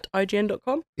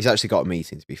ignukfeedback@ign.com. He's actually got a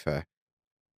meeting, to be fair.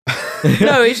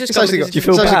 No, he's just got Do you he's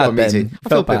feel actually got a bad meeting. then? I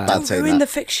feel a bit Felt bad bad. saying ruin that.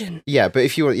 the fiction. Yeah, but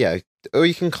if you want, or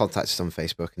you can contact us on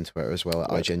Facebook and Twitter as well at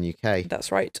IGN UK.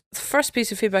 That's right. The first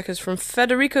piece of feedback is from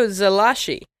Federico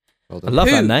Zalashi. Well I done. love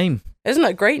Who? that name. Isn't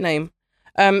that a great name?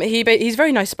 He's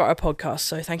very nice about our podcast,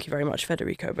 so thank you very much,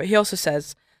 Federico. But he also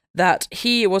says that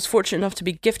he was fortunate enough to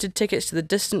be gifted tickets to the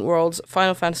Distant Worlds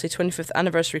Final Fantasy 25th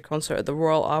anniversary concert at the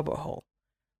Royal Albert Hall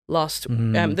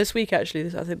this week,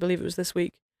 actually. I believe it was this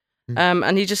week.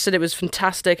 And he just said it was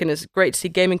fantastic, and it's great to see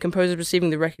gaming composers receiving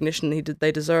the recognition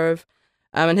they deserve.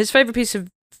 And his favourite piece of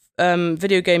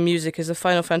video game music is the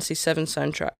Final Fantasy VII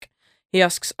soundtrack. He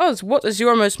asks us, what is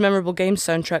your most memorable game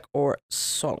soundtrack or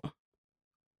song?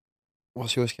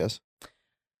 What's yours, Kez?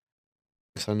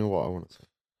 Because I know what I want to say.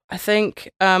 I think,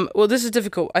 well, this is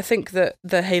difficult. I think that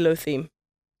the Halo theme,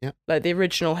 yeah, like the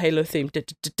original Halo theme,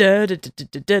 that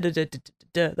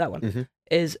one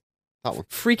is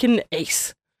freaking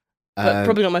ace. But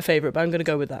probably not my favourite, but I'm going to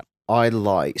go with that.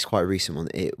 It's quite a recent one.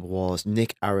 It was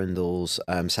Nick Arundel's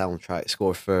soundtrack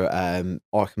score for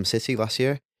Arkham City last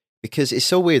year. Because it's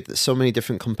so weird that so many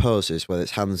different composers, whether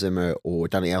it's Hans Zimmer or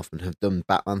Danny Elfman, have done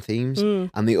Batman themes,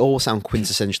 and they all sound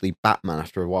quintessentially Batman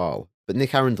after a while. But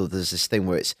Nick Arundel does this thing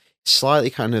where it's slightly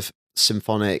kind of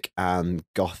symphonic and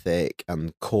gothic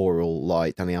and choral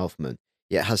like Danny Elfman,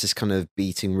 yet it has this kind of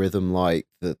beating rhythm like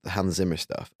the Hans Zimmer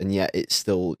stuff, and yet it's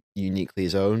still uniquely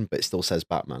his own, but it still says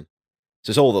Batman. So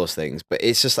it's all those things, but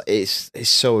it's just it's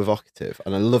so evocative,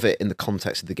 and I love it in the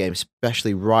context of the game,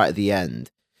 especially right at the end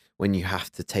when you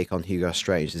have to take on Hugo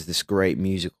Strange. There's this great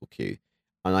musical cue,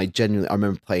 and I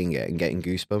remember playing it and getting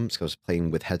goosebumps because I was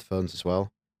playing with headphones as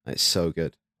well. It's so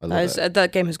good. I love it.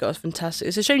 That game has got us fantastic.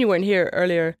 It's a shame you weren't here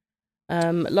earlier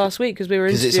last week because we were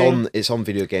interviewing... Because it's on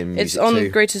video game music It's on too.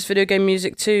 Greatest Video Game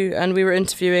Music too, and we were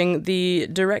interviewing the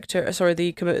director,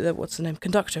 what's the name?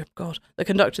 Conductor, God. The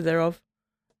conductor thereof.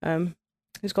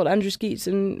 He's called Andrew Skeets,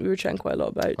 and we were chatting quite a lot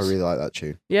about... I really like that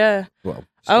tune. Yeah. Well,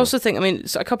 I also think,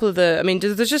 a couple of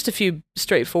there's just a few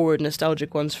straightforward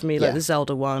nostalgic ones for me, like the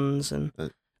Zelda ones and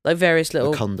like various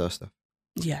little... The Kondo stuff.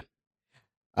 Yeah.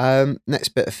 Next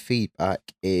bit of feedback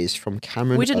is from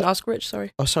Cameron. We didn't ask Rich,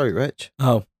 sorry. Oh, sorry, Rich.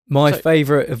 Oh, my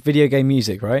favourite of video game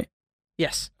music, right?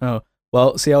 Yes. Oh,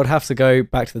 well, see, I would have to go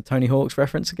back to the Tony Hawk's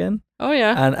reference again. Oh,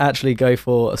 yeah. And actually go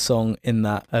for a song in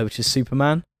that, which is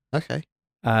Superman. Okay.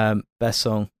 Best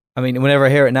song. I mean, whenever I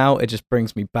hear it now, it just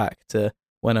brings me back to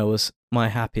when I was my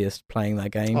happiest playing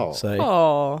that game. Oh.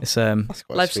 So it's That's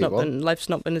quite life's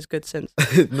not been as good since.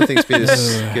 Nothing's been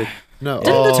as good. No.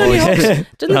 Didn't the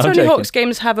Tony joking. Hawk's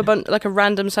games have a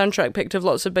random soundtrack picked of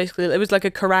lots of it was like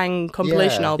a Kerrang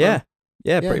compilation album?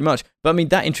 Yeah, pretty much. But I mean,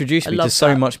 that introduced me to so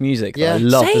that. much music that Yeah. I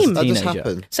loved as a Same. That does teenager.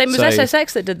 happen. Same with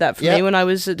SSX that did that for Yeah. me when I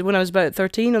was about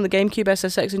 13 on the GameCube.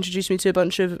 SSX introduced me to a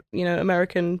bunch of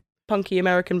punky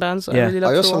American bands that I really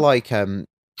loved. I also for a while. like.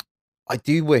 I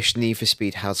do wish Need for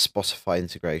Speed had Spotify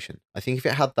integration. I think if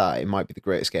it had that, it might be the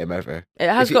greatest game ever. It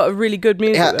has got a really good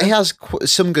music. It has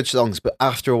some good songs, but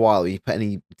after a while, when you put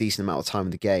any decent amount of time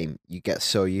in the game, you get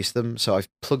so used to them. So I've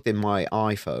plugged in my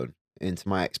iPhone into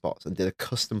my Xbox and did a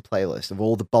custom playlist of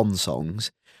all the Bond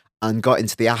songs, and got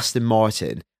into the Aston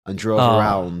Martin and drove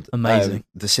around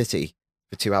the city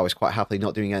for 2 hours quite happily,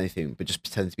 not doing anything, but just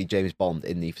pretending to be James Bond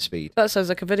in Need for Speed. That sounds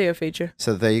like a video feature.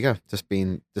 So there you go, just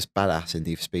badass in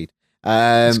Need for Speed.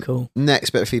 That's cool. Next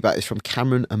bit of feedback is from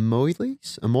Cameron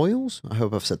Amoyles. I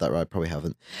hope I've said that right. Probably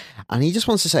haven't. And he just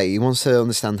wants to say he wants to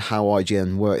understand how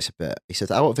IGN works a bit. He says,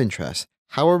 out of interest,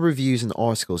 how are reviews and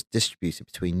articles distributed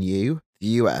between you, the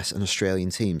US, and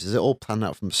Australian teams? Is it all planned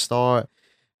out from the start?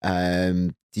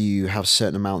 Do you have a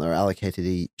certain amount that are allocated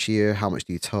each year? How much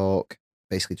do you talk?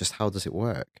 Basically, just how does it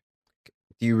work?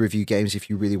 Do you review games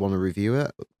if you really want to review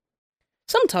it?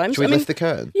 Sometimes. Should we lift the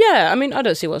curtain? Yeah, I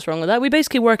don't see what's wrong with that. We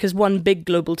basically work as one big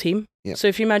global team. Yep. So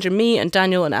if you imagine me and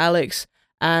Daniel and Alex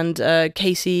and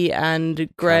Casey and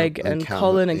Greg Cam, and Cam,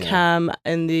 Colin and yeah. Cam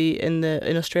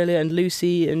in Australia and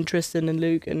Lucy and Tristan and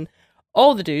Luke and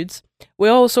all the dudes, we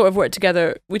all sort of work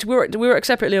together. We work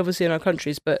separately, obviously, in our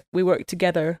countries, but we work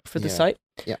together for the site.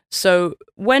 Yeah. So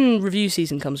when review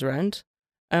season comes around,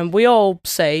 we all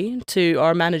say to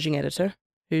our managing editor,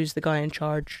 who's the guy in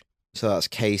charge. So that's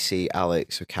Casey,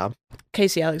 Alex, or Cam.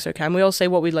 Casey, Alex, or Cam. We all say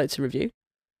what we'd like to review.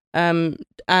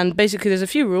 And basically, there's a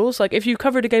few rules. Like, if you've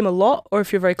covered a game a lot, or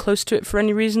if you're very close to it for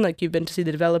any reason, like you've been to see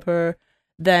the developer,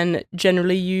 then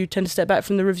generally you tend to step back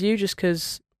from the review just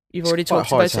because you've already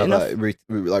talked about it enough.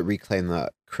 Reclaim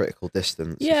that critical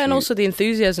distance. Yeah, and also the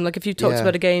enthusiasm. Like, if you've talked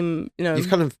about a game, you've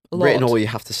kind of written all you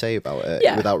have to say about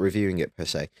it without reviewing it per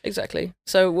se. Exactly.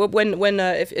 So when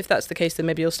if that's the case, then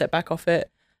maybe you'll step back off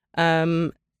it.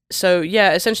 So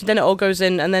yeah, essentially, then it all goes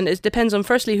in, and then it depends on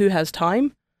firstly who has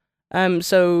time.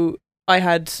 So I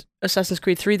had Assassin's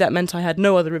Creed 3. That meant I had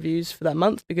no other reviews for that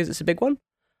month because it's a big one.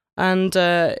 And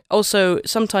also,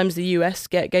 sometimes the US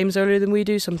get games earlier than we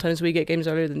do. Sometimes we get games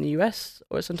earlier than the US,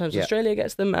 or sometimes Australia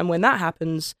gets them. And when that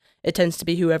happens, it tends to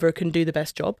be whoever can do the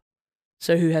best job.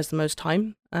 So who has the most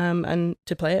time and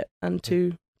to play it and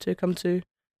to come to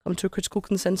a critical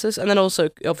consensus. And then also,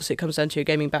 obviously, it comes down to your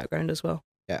gaming background as well.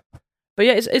 Yeah. But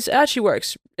yeah, it actually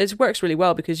works. It works really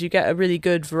well because you get a really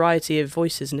good variety of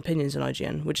voices and opinions on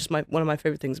IGN, which is one of my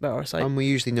favorite things about our site. And we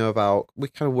usually know we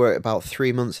kind of work about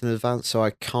 3 months in advance, so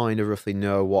I kind of roughly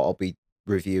know what I'll be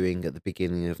reviewing at the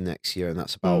beginning of next year, and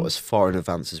that's about as far in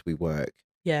advance as we work.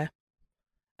 Yeah.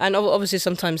 And obviously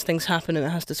sometimes things happen and it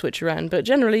has to switch around, but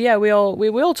generally, yeah, we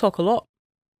all talk a lot.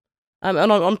 And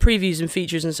on previews and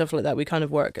features and stuff like that, we kind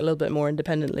of work a little bit more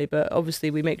independently, but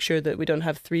obviously we make sure that we don't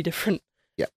have 3 different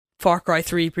Far Cry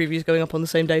 3 previews going up on the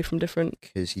same day from different...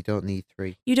 Because you don't need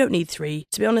 3. You don't need 3.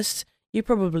 To be honest, you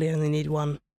probably only need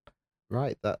 1.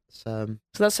 Right, that's... So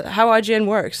that's how IGN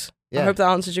works. Yeah. I hope that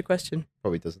answers your question.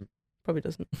 Probably doesn't.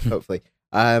 Hopefully.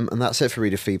 And that's it for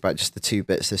reader feedback, just the 2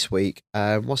 bits this week.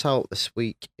 What's out this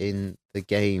week in the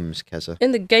games, Keza?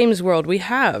 In the games world, we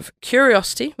have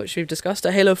Curiosity, which we've discussed,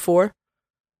 a Halo 4,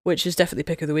 which is definitely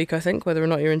pick of the week, I think. Whether or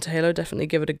not you're into Halo, definitely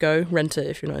give it a go. Rent it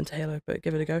if you're not into Halo, but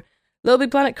give it a go. Little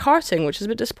Big Planet karting, which is a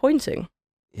bit disappointing.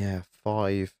 Yeah,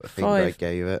 5, I think I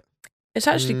gave it. It's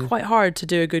actually quite hard to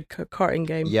do a good karting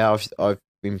game. Yeah, I've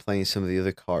been playing some of the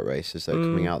other kart races that are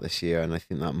coming out this year, and I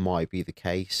think that might be the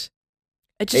case.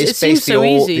 It seems so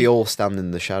easy. They all stand in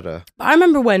the shadow. I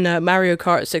remember when Mario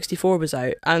Kart 64 was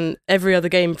out, and every other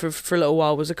game for a little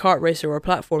while was a kart racer or a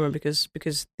platformer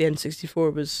because the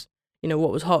N64 was,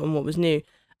 what was hot and what was new.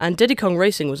 And Diddy Kong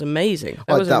Racing was amazing.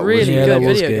 That was a really good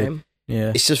video game.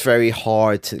 Yeah. It's just very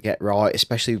hard to get right,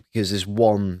 especially because there's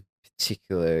one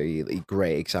particularly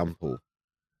great example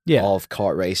of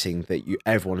kart racing that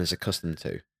everyone is accustomed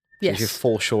to. So yes. If you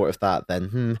fall short of that,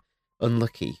 then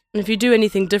unlucky. And if you do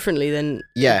anything differently, then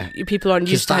people aren't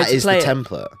used to how to play it. That is the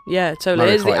template. Yeah, totally.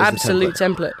 It is the absolute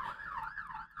template.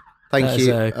 Thank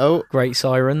you. Great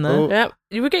siren there. Yeah,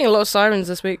 you were getting a lot of sirens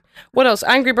this week. What else?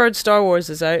 Angry Birds Star Wars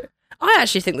is out. I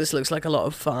actually think this looks like a lot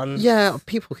of fun. Yeah,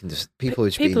 people are just being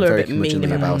very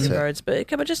curmudgeonly about Angry it. Birds, but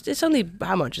it's only,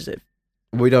 how much is it?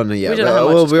 We don't know yet. We don't know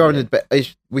how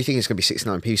much we think it's going to be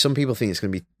 69p. Some people think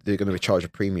they're going to charge a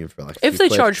premium for if they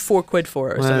charge £4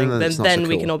 for it or something, then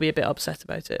we can all be a bit upset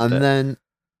about it. And then,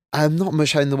 not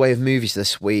much in the way of movies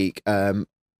this week.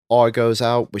 Argo's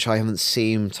out, which I haven't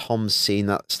seen. Tom's seen.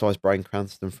 That stars Bryan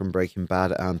Cranston from Breaking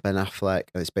Bad and Ben Affleck.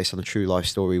 And it's based on a true life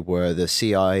story where the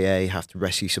CIA have to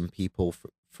rescue some people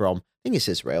from, I think it's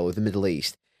Israel or the Middle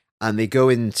East. And they go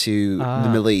into the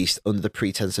Middle East under the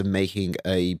pretense of making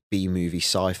a B-movie,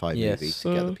 sci-fi movie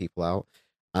to get the people out.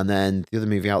 And then the other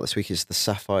movie out this week is The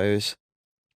Sapphires,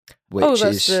 which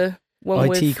is the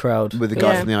one IT Crowd. with the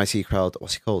guy from the IT Crowd.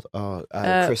 What's he called?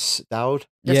 Chris Dowd.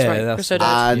 That's right, Chris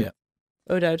O'Dowd. And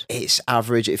it's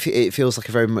average. It feels like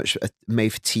a very much a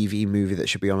made-for-TV movie that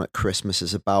should be on at Christmas.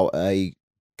 It's about a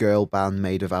girl band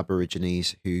made of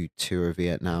Aborigines who tour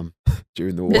Vietnam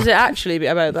during the war. Is it actually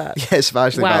about that? Yeah, it's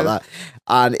actually about that.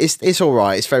 And it's all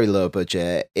right. It's very low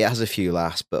budget. It has a few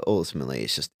laughs, but ultimately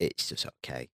it's just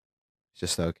okay. It's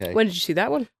just okay. When did you see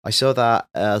that one? I saw that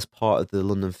as part of the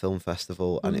London Film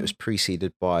Festival, and it was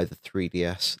preceded by the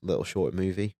 3DS little short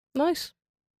movie. Nice.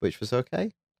 Which was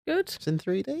okay. Good. It's in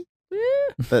 3D.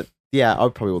 Yeah. But yeah, I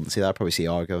probably wouldn't see that. I'd probably see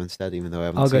Argo instead, even though I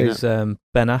haven't seen it. Argo's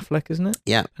Ben Affleck, isn't it?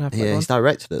 Yeah, Ben Affleck he's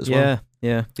directed it as well.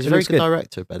 Yeah. He's a very good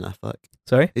director, Ben Affleck.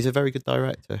 Sorry? He's a very good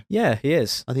director. Yeah, he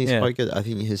is. I think he's quite good. I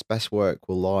think his best work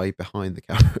will lie behind the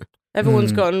camera.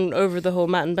 Everyone's gotten over the whole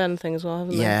Matt and Ben thing as well,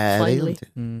 haven't they? Yeah, finally.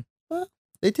 Well,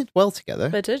 they did well together.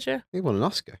 They did, yeah. They won an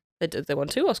Oscar. They won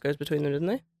 2 Oscars between them, didn't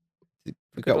they?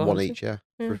 They got one each,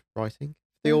 for writing.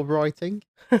 The old writing.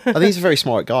 I think he's a very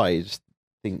smart guy. I just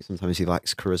think sometimes he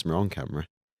lacks charisma on camera.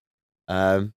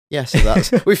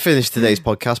 So we've finished today's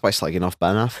podcast by slagging off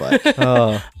Ben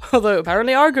Affleck. Although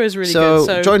apparently Argo is really good.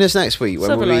 So join us next week when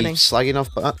we'll be lining. slagging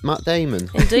off Matt Damon.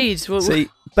 Indeed. See,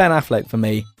 Ben Affleck for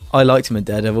me, I liked him in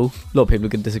Daredevil. A lot of people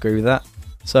can disagree with that.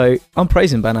 So I'm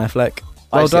praising Ben Affleck.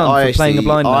 Well done for playing a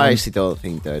blind man. I actually don't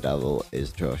think Daredevil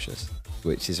is atrocious,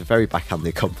 which is a very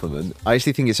backhanded compliment. I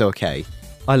actually think it's okay.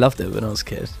 I loved it when I was a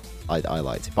kid. I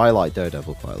liked it, but I like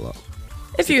Daredevil quite a lot.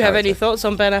 If you have any thoughts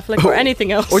on Ben Affleck or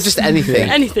anything else, or just anything,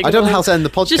 anything, I don't know how to end the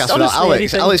podcast without Alex.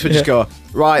 Anything. Alex would just go,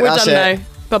 right, we're that's done it. now.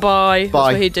 Bye-bye. That's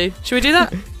what he'd do. Should we do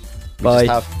that? Bye.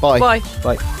 Bye. Bye.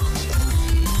 Bye.